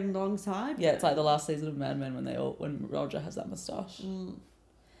hair and long side. Yeah, it's like the last season of Mad Men when Roger has that moustache. Come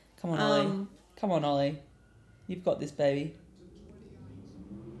on, Ollie. Come on, Ollie. You've got this, baby.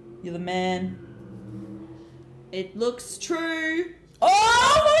 You're the man. It looks true.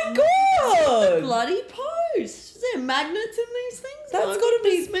 Oh my god! Bloody post. Is there magnets in these things? That's No, gotta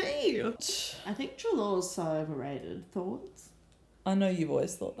be- goodness me. I think Trelaw's so overrated. Thoughts? I know you've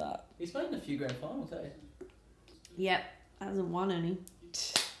always thought that. He's played in a few grand finals, eh? Yep. Hasn't won any.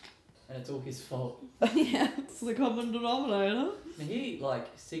 And it's all his fault. Yeah, it's the common denominator. And he, like,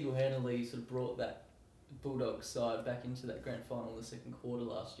 single-handedly sort of brought that Bulldogs side back into that grand final in the second quarter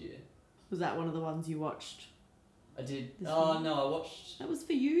last year. Was that one of the ones you watched? I did. This Oh, one? no, I watched... That was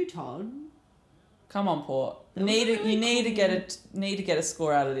for you, Todd. Come on, Port. That was You really need to cool. get a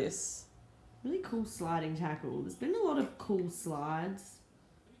score out of this. Really cool sliding tackle. There's been a lot of cool slides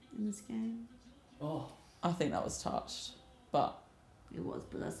in this game. Oh, I think that was touched. But It was,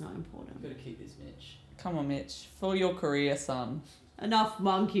 but that's not important. I've got to keep this, Mitch. come on, Mitch. For your career, son. Enough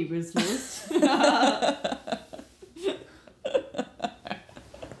monkey business.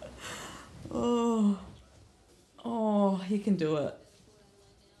 Oh, he can do it.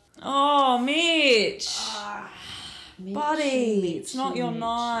 Oh, Mitch. Buddy, it's not your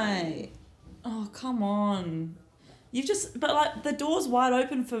night. Oh, come on. But like, the door's wide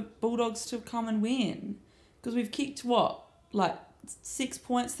open for Bulldogs to come and win. Because we've kicked, what, like 6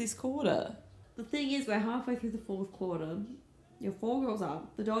 points this quarter. The thing is, we're halfway through the fourth quarter. You're 4 goals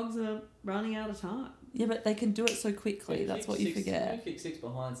up. The Dogs are running out of time. Yeah, but they can do it so quickly. That's what you forget. They've kicked 6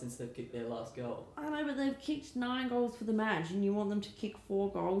 behind since they've kicked their last goal. I know, but they've kicked 9 goals for the match, and you want them to kick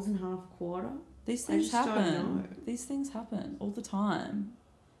 4 goals in half a quarter? These I things just don't happen. know. These things happen all the time.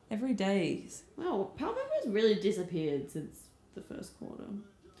 Every day. Well, Palmer's really disappeared since the first quarter.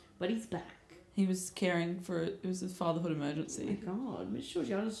 But he's back. He was caring for it. It was a fatherhood Oh my emergency. god, Mitch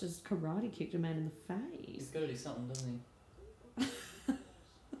Georgiades just karate kicked a man in the He's face. got to do something, doesn't he?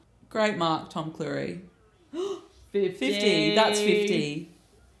 Great mark, Tom Cleary. 50. 50. That's 50.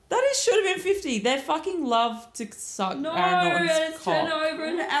 should have been 50. They fucking love to suck No, Aaron Norton's it's turned cock. over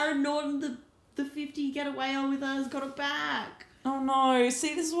and Aaron Norton, the 50 get away on with us, got it back. Oh no,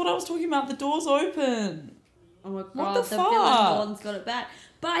 see, this is what I was talking about. The door's open. Oh my god, What the villain fuck? Norton's got it back.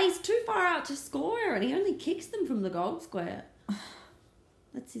 But he's too far out to score and he only kicks them from the goal square.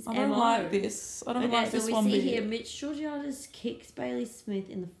 That's his I don't MO. like this. I don't Okay, like so this we one see bit. here Mitch Georgiades kicks Bailey Smith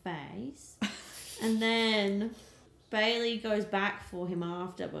in the face. And then Bailey goes back for him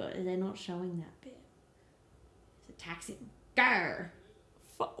after, but they're not showing that bit. So attacks him. Go!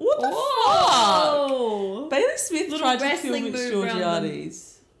 What the fuck? Whoa! Bailey Smith Little tried to kill wrestling Mitch move around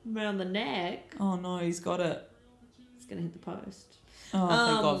Georgiades. Around the neck. Oh no, he's got it. It's going to hit the post. Oh,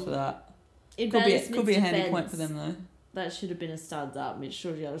 thank God for that. In Could be, Bailey could be a Smith's handy point for defense, them though. That should have been a studs up. Mitch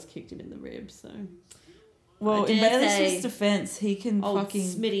Georgiades kicked him in the ribs, so... Well, I in dare Bailey say Smith's defense, he can Old fucking.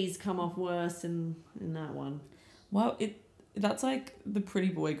 Smitty's come off worse in that one. Well, that's like the pretty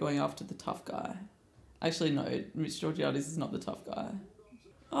boy going after the tough guy. Actually, no, Mitch Georgiades is not the tough guy.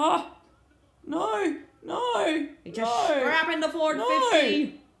 Oh, no, no, He just no, scrapping the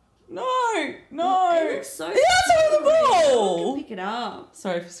 450. no, no. It looks so He has hold the No one ball. can pick it up.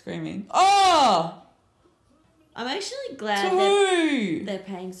 Sorry for screaming. Oh, I'm actually glad two. they're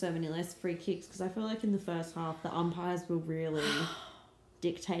paying so many less free kicks because I feel like in the first half the umpires were really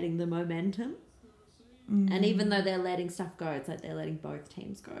dictating the momentum. And even though they're letting stuff go, it's like they're letting both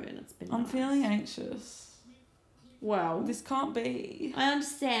teams go, and it's been. I'm nice. feeling anxious. Well, This can't be. I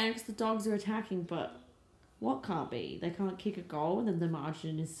understand because the dogs are attacking, but what can't be? They can't kick a goal, and then the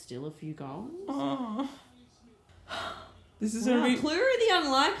margin is still a few goals. Oh. This is Wow, gonna be. Clura the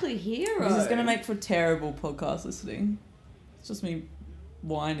unlikely hero. This is gonna make for terrible podcast listening. It's just me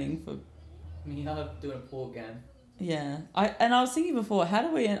whining for. Me doing a port game. Yeah, I was thinking before, how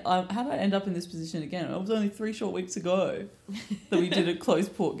did I end up in this position again? It was only 3 short weeks ago that we did a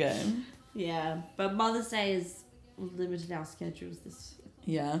closed port game. Yeah, but Mother's Day has limited our schedules this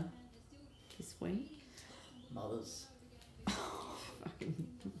Yeah. week. Mothers. Fucking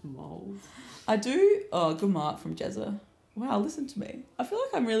moles. I do. Oh, good mark from Jezza. Wow, listen to me. I feel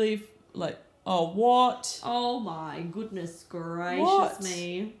like I'm really like. Oh, what? Oh my goodness gracious What?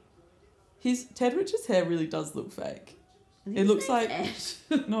 me! Ted Richards' hair really does look fake. I think It his looks name's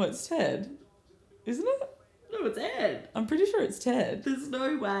Ed. No, it's Ted, isn't it? No, it's Ed. I'm pretty sure it's Ted. There's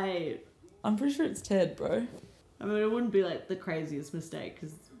no way. I'm pretty sure it's Ted, bro. I mean, it wouldn't be like the craziest mistake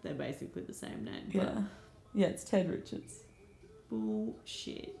because they're basically the same name. But Yeah. Yeah, it's Ted Richards.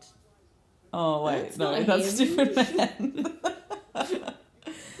 bullshit. Oh, wait. That's No, not that's a him. different man.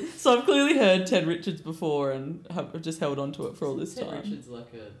 So I've clearly heard Ted Richards before and have just held on to it for all this Ted time. Richards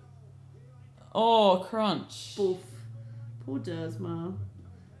like a... Oh, crunch. Boof. Poor Dersma.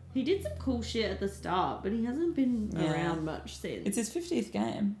 He did some cool shit at the start, but he hasn't been Yeah. around much since. It's his 50th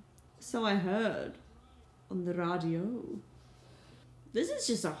game. So I heard on the radio. This is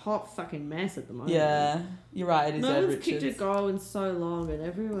just a hot fucking mess at the moment. Yeah, you're right. It is No Ed one's kicked a Richards. goal in so long, and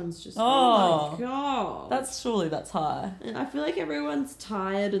everyone's just Oh. oh my god. That's high. And I feel like everyone's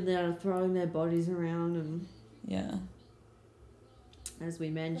tired and they're throwing their bodies around, and Yeah. as we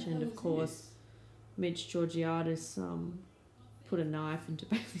mentioned, of course, Mitch Georgiades put a knife into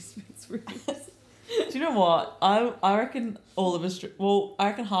Bailey Smith's ribs. Do you know what? I reckon all of I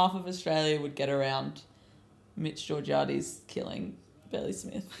reckon half of Australia would get around Mitch Georgiades killing Bailey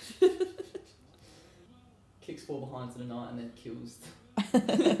Smith. Kicks 4 behinds in a night and then kills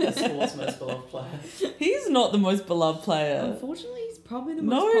the sport's most beloved player. He's not the most beloved player. Unfortunately, he's probably the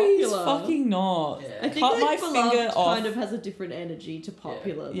most No, popular. he's fucking not. Yeah. I think Cut like my beloved finger off. kind of has a different energy to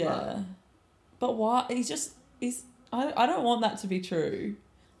popular. Yeah. But why? I don't want that to be true.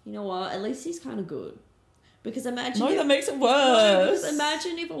 But you know what? At least he's kind of good. Because imagine No, if, that makes it No, worse. because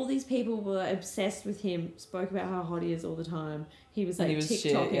imagine if all these people were obsessed with him, spoke about how hot he is all the time. He was like And he was TikToking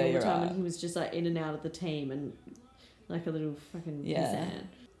shit. Yeah, all the you're time, right. and he was just like in and out of the team and like a little fucking Yeah.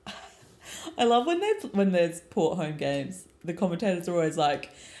 pissant. I love when there's Port home games. The commentators are always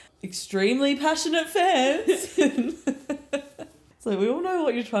like, extremely passionate fans. It's like, we all know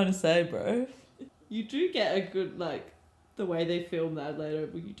what you're trying to say, bro. You do get a good like the way they film that later.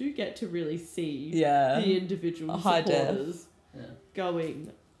 But you do get to really see Yeah. the individual A high def. supporters Yeah.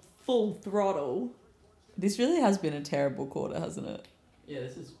 going full throttle. This really has been a terrible quarter, hasn't it? Yeah,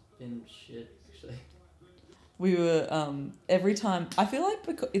 this has been shit, actually. We were, every time, I feel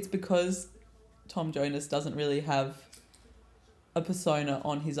like it's because Tom Jonas doesn't really have a persona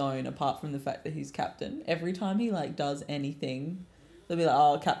on his own apart from the fact that he's captain. Every time he like does anything, they'll be like,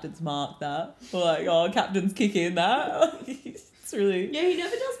 oh, captain's mark that. Or like, oh, captain's kick in that. It's really... Yeah, he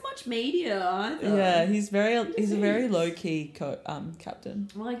never does much media either. Yeah, he's a very low key captain.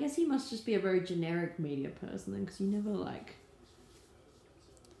 Well, I guess he must just be a very generic media person then, because you never like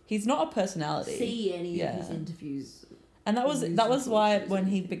He's not a personality. see any Yeah. of his interviews. And that was News why reports or when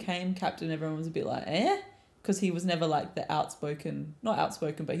he anything. became captain, everyone was a bit like, eh? Because he was never like the not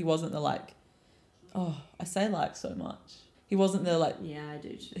outspoken, but he wasn't the like, oh, I say like so much. He wasn't the like, Yeah, I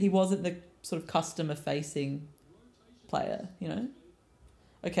do. Too. he wasn't the sort of customer facing player, you know?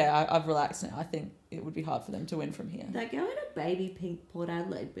 Okay, I've relaxed now. I think it would be hard for them to win from here. That girl had a baby pink Port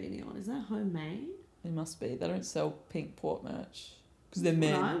Adelaide beanie on. Is that homemade? It must be. They don't sell pink port merch because they're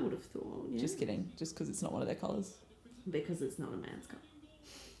That's what men. I would have thought. Yeah. Just kidding. Just because it's not one of their colours. Because it's not a man's cup.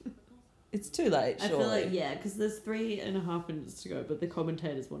 It's too late, I surely. feel like, yeah, because there's 3.5 minutes to go, but the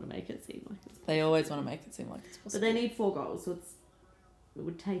commentators want to make it seem like it's. They always want to make it seem like it's possible. But they need 4 goals, so it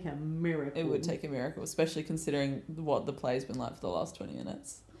would take a miracle. It would take a miracle, especially considering what the play's been like for the last 20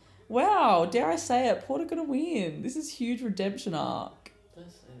 minutes. Wow, dare I say it, Port are going to win. This is huge redemption arc. Don't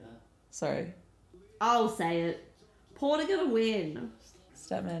say that. Sorry. I'll say it. Port are going to win.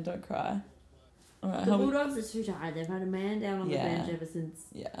 Statman, don't cry. All right. The Bulldogs are too tired. They've had a man down on Yeah. the bench ever since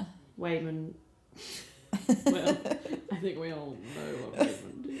Yeah. Waitman. Well, I think we all know what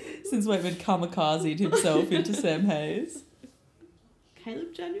Waitman did. Since Waitman kamikazed himself into Sam Hayes.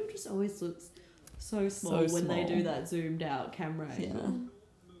 Caleb Daniel just always looks so small So when they small. do that zoomed out camera angle.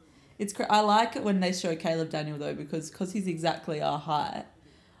 I like it when they show Caleb Daniel though because he's exactly our height.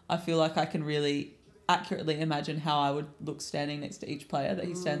 I feel like I can really accurately imagine how I would look standing next to each player that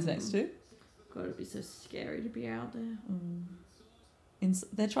he stands next to. God, it'd be so scary to be out there.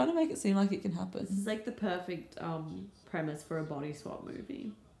 They're trying to make it seem like it can happen. This is like the perfect premise for a body swap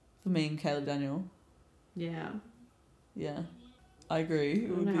movie. For me and Caleb Daniel. Yeah. Yeah. I agree. I It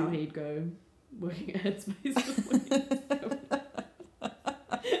don't would know how be... he'd go working at Headspace.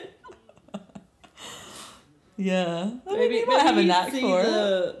 Yeah. I mean, he might have a you'd knack see for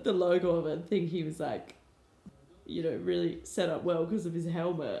it. the logo of it and think he was like, you know, really set up well because of his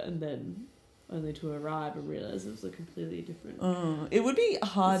helmet, and then only to arrive and realise it was a completely different It would be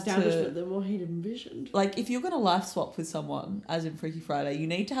hard establishment to... than what he'd envisioned. Like, if you're going to life swap with someone, as in Freaky Friday, you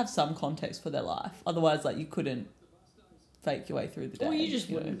need to have some context for their life. Otherwise, like, you couldn't fake your way through the day. Well, you just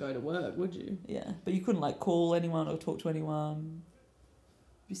know? wouldn't go to work, would you? Yeah, but you couldn't, like, call anyone or talk to anyone.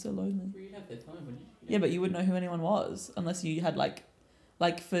 It'd be so lonely. Well, you'd have their time, wouldn't you? Yeah, but you wouldn't know who anyone was unless you had, like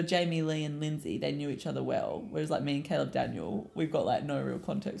for Jamie Lee and Lindsay, they knew each other well. Whereas, like, me and Caleb Daniel, we've got, like, no real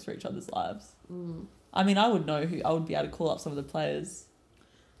context for each other's lives. I mean, I would be able to call up some of the players.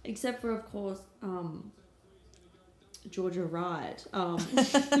 Except for, of course, Georgia Wright.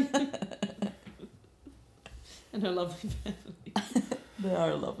 And her lovely family. They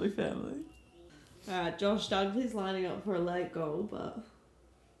are a lovely family. Alright, Josh Dunkley's lining up for a late goal, but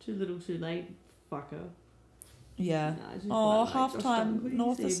too little too late, fucker. Yeah. Nah, I just Oh, quite like half Josh time. Dunkley.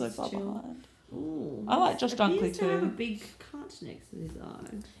 North is Seems so far chill. behind. Ooh, I like Josh Dunkley appears to have too. a big cut next to his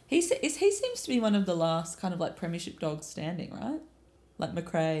eye. He seems to be one of the last kind of like premiership dogs standing, right? Like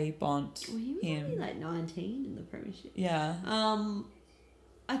McRae, Bont, Well, he was him. only like 19 in the premiership. Yeah.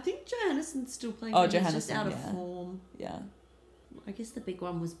 I think Johanneson's still playing. Oh, but he's just Johannesson, out of yeah. form. Yeah. I guess the big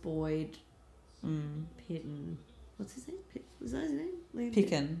one was Boyd, Mm. Pitten. What's his name? Was that his name? Liam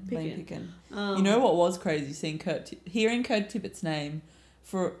Picken. Picken. Lane Picken. Um, You know what was crazy? Hearing Kurt Tippett's name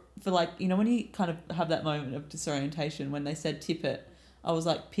for like, you know, when you kind of have that moment of disorientation when they said Tippett, I was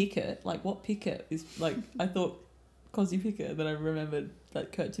like, Pickett? Like, what Pickett? Is like, I thought Cosy Pickett, then I remembered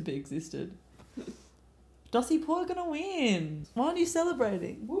that Kurt Tippett existed. Dossie Port are going to win. Why aren't you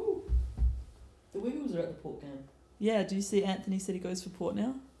celebrating? Woo! The Wiggles are at the Port game. Yeah, do you see Anthony said he goes for Port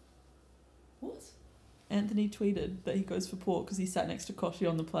now? What? Anthony tweeted that he goes for Port because he sat next to Koshy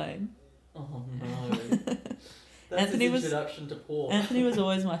on the plane. Oh no. That's Anthony his was- introduction to Port. Anthony was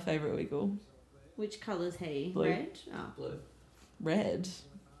always my favourite Wiggle. Which colour's he? Blue. Red? Oh. Blue. Red.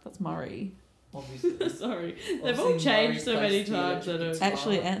 That's Murray. Obviously. Sorry. I've They've all seen changed so Murray many place the times. I electric don't.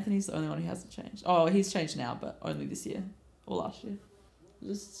 Actually, guitar. Anthony's the only one who hasn't changed. Oh, he's changed now, but only this year. Or last year.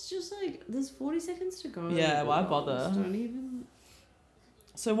 It's just like, there's 40 seconds to go. Yeah, why bother? Just don't even.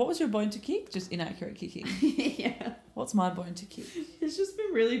 So what was your bone to kick? Just inaccurate kicking. Yeah. What's my bone to kick? It's just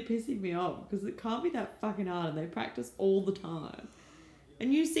been really pissing me off because it can't be that fucking hard and they practice all the time.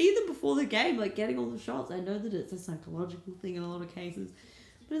 And you see them before the game, like getting all the shots. I know that it's a psychological thing in a lot of cases,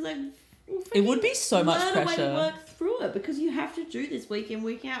 but it's like, well, It would be so much learn a way to pressure. work through it because you have to do this week in,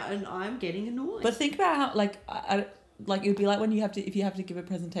 week out, and I'm getting annoyed. But think about how, like, like it would be like when if you have to give a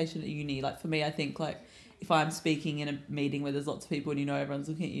presentation at uni. Like for me, I think like if I'm speaking in a meeting where there's lots of people and you know everyone's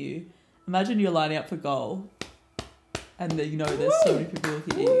looking at you, imagine you're lining up for goal, and you know there's so many people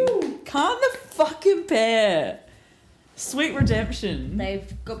looking at you. Calm the fucking bear. Sweet redemption.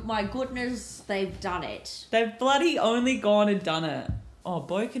 They've got, my goodness, they've done it. They've bloody only gone and done it. Oh,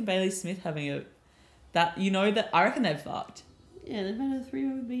 Boak and Bailey Smith having a... That, you know, that I reckon they've fucked. Yeah, they've had a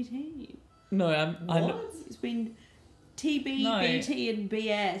 3-0 BT. No, I know. It's been TB, No. BT and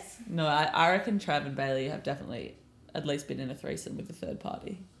BS. No, I reckon Trav and Bailey have definitely at least been in a threesome with a third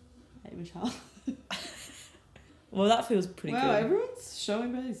party. Hey, Michelle. Well, that feels pretty Wow, good. everyone's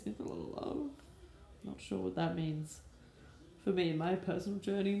showing Bailey Smith a little love. Not sure what that means for me and my personal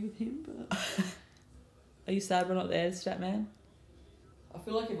journey with him, but... Are you sad we're not there, Statman? I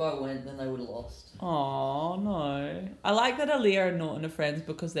feel like if I went, then they would have lost. Oh no. I like that Aaliyah and Norton are friends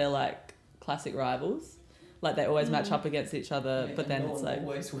because they're like classic rivals. Like they always match up against each other, Yeah, but then and it's no one like...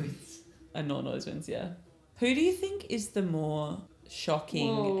 always wins. And Norton always wins, yeah. Who do you think is the more shocking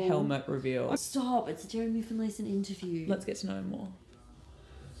Whoa. helmet reveal? Stop, it's a Jeremy Finlayson interview. Let's get to know him more.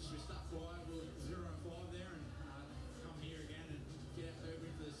 We start 5, we'll 0-5 there and come here again and get our third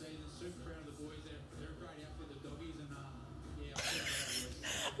win for the season. Super proud of the boys. They're a great outfit, the doggies, and yeah, I'll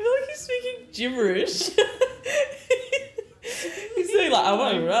I feel like he's speaking gibberish. He's saying like, I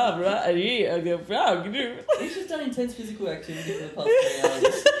want to rub, right? And yeah, I go, proud. He's just done intense physical activity for the past 3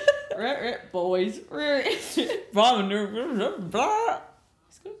 hours. Boys. Blah.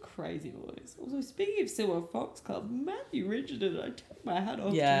 He's got a crazy voice. Also, speaking of Silver Fox Club, Matthew Richardson, I take my hat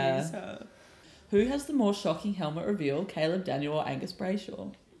off Yeah. to his... Who has the more shocking helmet reveal, Caleb Daniel or Angus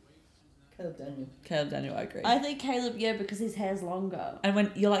Brayshaw? Caleb Daniel. Caleb Daniel, I agree. I think Caleb, yeah, because his hair's longer. And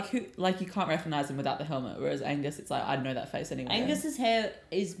when you're like, who, like you can't recognize him without the helmet, whereas Angus, it's like, I know that face anyway. Angus's hair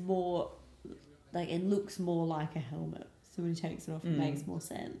is more, like, it looks more like a helmet. So when he takes it off, it makes more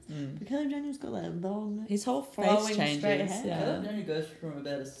sense. But Caleb Daniel's got that long... His whole face flowing changes. straight hair. Yeah. Caleb Daniel goes from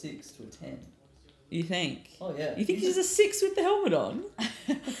about a 6 to a 10. You think? Oh yeah. You think he's a 6 with the helmet on?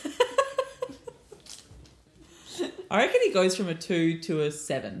 I reckon he goes from a 2 to a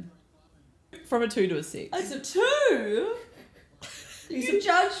 7. From a 2 to a 6. It's a 2? You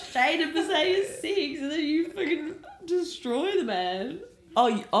judge Shane for saying a 6 and then you fucking destroy the man.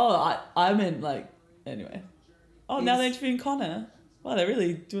 I meant like, anyway. Oh, now they're He's- interviewing Connor. Wow, they're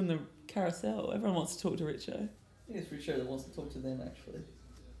really doing the carousel. Everyone wants to talk to Richo. I think it's Richo that wants to talk to them actually.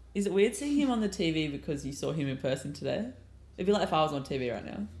 Is it weird seeing him on the TV because you saw him in person today? It'd be like if I was on TV right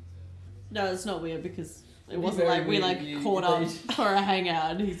now. No, it's not weird because it It'd be wasn't very like we weird like if you- caught if up they- for a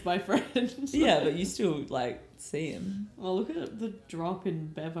hangout and he's my friend. Yeah, but you still like see him. Well, look at the drop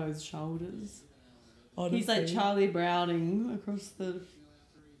in Bevo's shoulders. Honestly. He's like Charlie Browning across the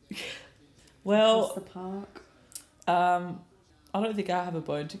Well, park. I don't think I have a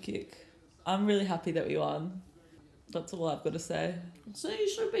bone to kick. I'm really happy that we won. That's all I've got to say. So you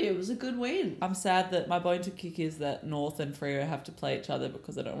should be. It was a good win. I'm sad that my bone to kick is that North and Freo have to play each other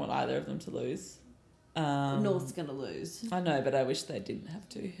because I don't want either of them to lose. North's gonna lose. I know, but I wish they didn't have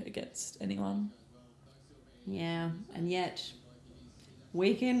to against anyone. Yeah, and yet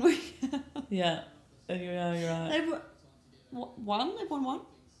week in week Yeah, you're right. they've won. They've won one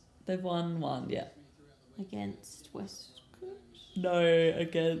They've won one, yeah. against West Coast. No,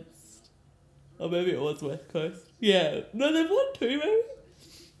 against... Or maybe it was West Coast. Yeah. No, they've won 2, maybe?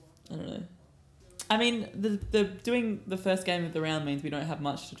 I don't know. I mean, the doing the first game of the round means we don't have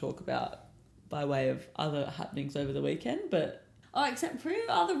much to talk about by way of other happenings over the weekend, but Oh, except Freo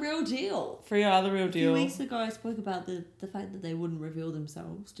are the real deal. Freo are the real A few deal. weeks ago, I spoke about the fact that they wouldn't reveal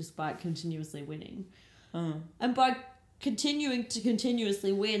themselves despite continuously winning. And by continuing to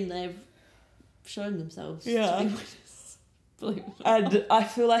continuously win, they've shown themselves Yeah. to be winners. Believe it or not. And I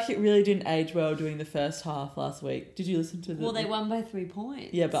feel like it really didn't age well doing the first half last week. Did you listen to the... Well, they won by 3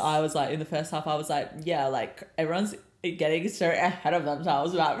 points. Yeah, but I was like, in the first half, I was like, yeah, like, everyone's getting so ahead of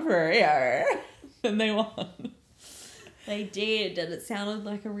themselves about Freo. And they won. They did, and it sounded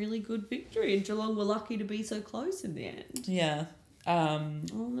like a really good victory. And Geelong were lucky to be so close in the end. Yeah. Oh,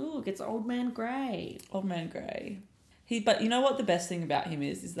 look, it's Old Man Grey. Old Man Grey. But you know what the best thing about him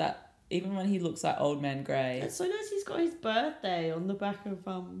is that even when he looks like Old Man Grey... It's so nice he's got his birthday on the back of...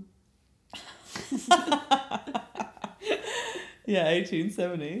 Yeah,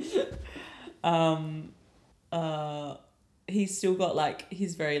 1870. He's still got like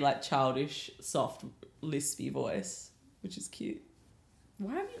his very like childish, soft, lispy voice, which is cute.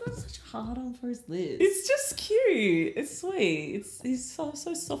 Why have you got such a hard on for his lips? It's just cute. It's sweet. He's so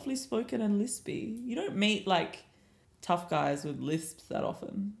softly spoken and lispy. You don't meet like tough guys with lisps that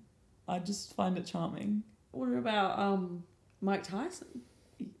often. I just find it charming. What about Mike Tyson?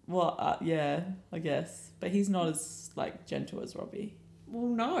 Well, yeah, I guess, but he's not as like gentle as Robbie. Well,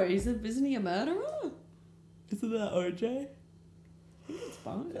 no, isn't he a murderer? Isn't that OJ? It's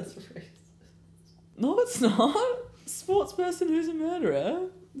fine. That's racist. No, it's not. Sports person who's a murderer.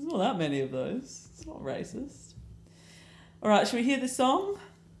 There's not that many of those. It's not racist. All right, should we hear the song?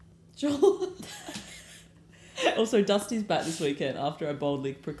 Sure. Also, Dusty's back this weekend after I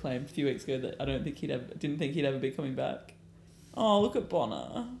boldly proclaimed a few weeks ago that I didn't think he'd ever be coming back. Oh, look at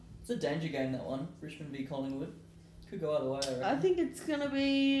Bonner. It's a danger game, that one. Richmond v Collingwood. Could go either way, I reckon. I think it's going to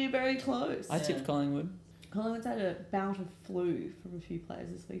be very close. I tipped Collingwood. Collingwood's had a bout of flu from a few players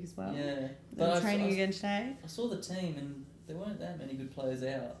this week as well. Yeah. They're I training saw- again today. I saw the team and there weren't that many good players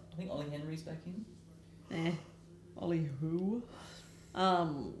out. I think Ollie Henry's back in. Ollie who?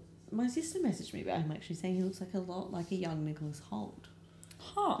 My sister messaged me about him actually saying he looks like a lot like a young Nicholas Holt.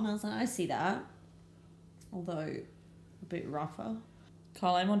 Huh. And I was like, I see that. Although a bit rougher.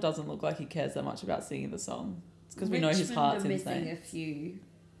 Kyle Amon doesn't look like he cares that much about singing the song. It's because we know his Richmond heart's are in missing Saints. a few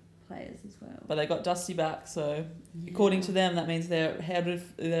players as well. But they got Dusty back, so according to them, that means they're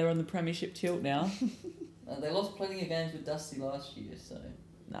on the premiership tilt now. They lost plenty of games with Dusty last year, so...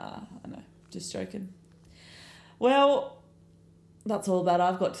 Nah, I know. Just joking. Well, that's all that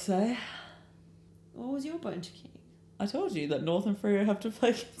I've got to say. What was your bone to kick? I told you that North and Freo have to play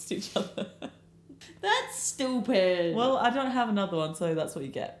against each other. That's stupid. Well, I don't have another one, so that's what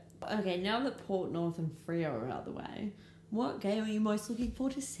you get. Okay, now that Port North and Freo are out of the way, what game are you most looking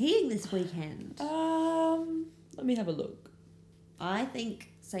forward to seeing this weekend? Let me have a look. I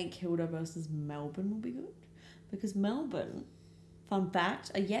think St Kilda versus Melbourne will be good because Melbourne, fun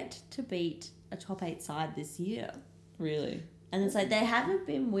fact, are yet to beat a top 8 side this year. Really? And it's like they haven't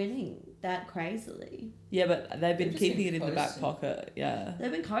been winning that crazily. Yeah, but they've been They've just keeping been it in the back coasting. pocket. Yeah.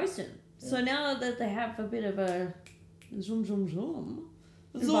 They've been coasting. So Yeah. now that they have a bit of a zoom, zoom, zoom,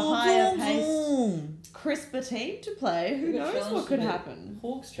 with a Zoom, higher zoom, pace, zoom. crisper team to play, who They got knows what challenged could a bit. happen?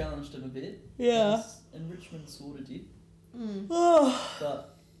 Hawks challenged them a bit. Yeah. And Richmond sort of did. Oh,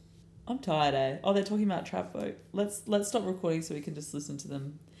 But I'm tired, eh? Oh, they're talking about trap vote. Let's stop recording so we can just listen to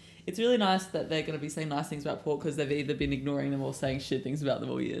them. It's really nice that they're going to be saying nice things about Port because they've either been ignoring them or saying shit things about them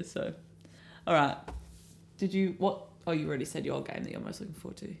all year. So, all right. Oh, you already said your game that you're most looking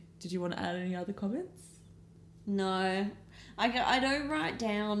forward to. Did you want to add any other comments? No, I don't write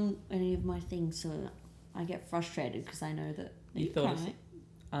down any of my things, so I get frustrated because I know that You you thought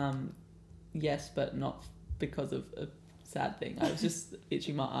cry. Yes, but not because of a sad thing. I was just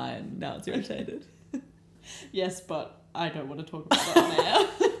itching my eye and now it's irritated. Yes, but I don't want to talk about that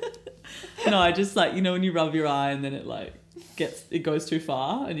now. No, I just when you rub your eye and then it goes too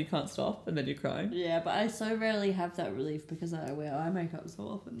far and you can't stop and then you're crying. Yeah, but I so rarely have that relief because I wear eye makeup so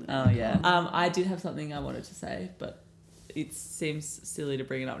often. that Oh I yeah. can't. I did have something I wanted to say, but it seems silly to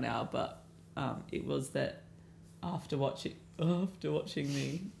bring it up now. But it was that after watching the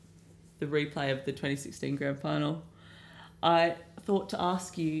replay of the 2016 Grand Final, I thought to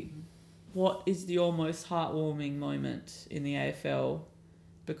ask you, what is your most heartwarming moment in the AFL?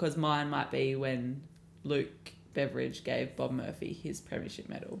 Because mine might be when Luke Beveridge gave Bob Murphy his premiership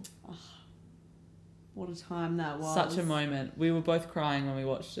medal. What a time that was. Such a moment. We were both crying when we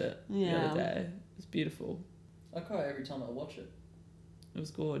watched it the Yeah. other day. It was beautiful. I cry every time I watch it. It was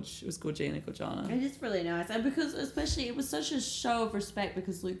gorge. It was Gorgina Gorgiana. It is really nice, and because especially it was such a show of respect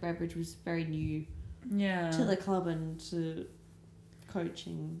because Luke Beveridge was very new Yeah. to the club and to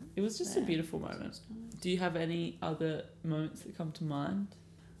coaching. It was just a beautiful moment. Do you have any other moments that come to mind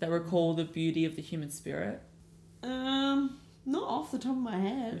that recall the beauty of the human spirit? Not off the top of my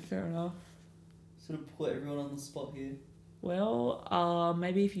head. Fair enough. Sort of put everyone on the spot here. Well,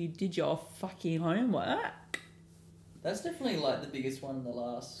 maybe if you did your fucking homework. That's definitely like the biggest one in the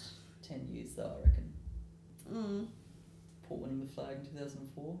last 10 years though, I reckon. Port winning the flag in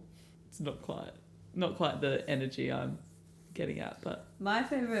 2004. It's not quite the energy I'm getting at, but My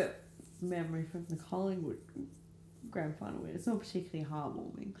favourite memory from the Collingwood grand final win, it's not particularly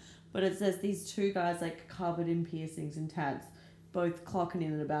heartwarming, but it says these two guys like covered in piercings and tats, both clocking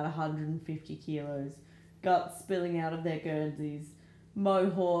in at about 150 kilos, guts spilling out of their Guernseys,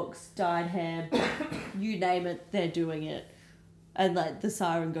 mohawks, dyed hair, you name it, they're doing it. And like the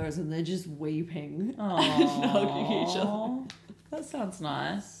siren goes and they're just weeping and hugging each other. That sounds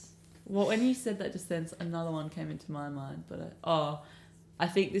nice. Well, when you said that just then, another one came into my mind, but I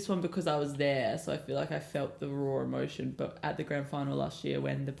think this one because I was there, so I feel like I felt the raw emotion. But at the grand final last year,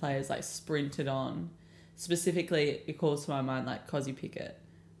 when the players like sprinted on, specifically it calls to my mind like Cozzy Pickett,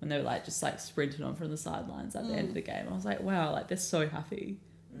 when they were like just like sprinted on from the sidelines at the end of the game. I was like, wow, like they're so happy,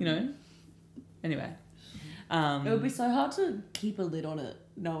 you know. Anyway, It would be so hard to keep a lid on it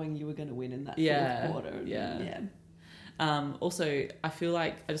knowing you were going to win in that Yeah, fourth quarter. yeah. Also, I feel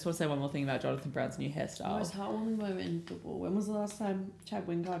like I just want to say one more thing about Jonathan Brown's new The hairstyle. most heartwarming moment in football. When was the last time Chad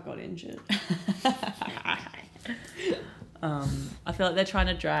Wingard got injured? I feel like they're trying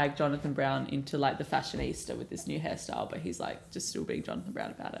to drag Jonathan Brown into like the fashionista with this new hairstyle, but he's like just still being Jonathan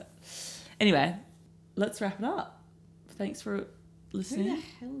Brown about it. Anyway, let's wrap it up. Thanks for Who listening. the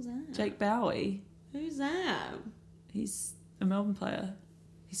hell's that? Jake Bowie. Who's that? He's a Melbourne player.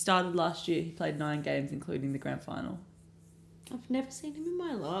 He started last year. He played 9 games, including the grand final. I've never seen him in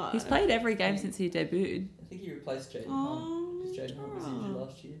my life. He's played every game since he debuted. I think he replaced Jaden Hunt. Oh, Because Jaden Hunt was injured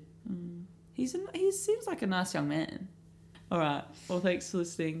last year. He seems like a nice young man. All right. Well, thanks for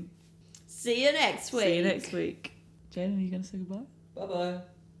listening. See you next week. See you next week. Jaden, are you going to say goodbye? Bye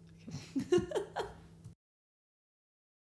bye.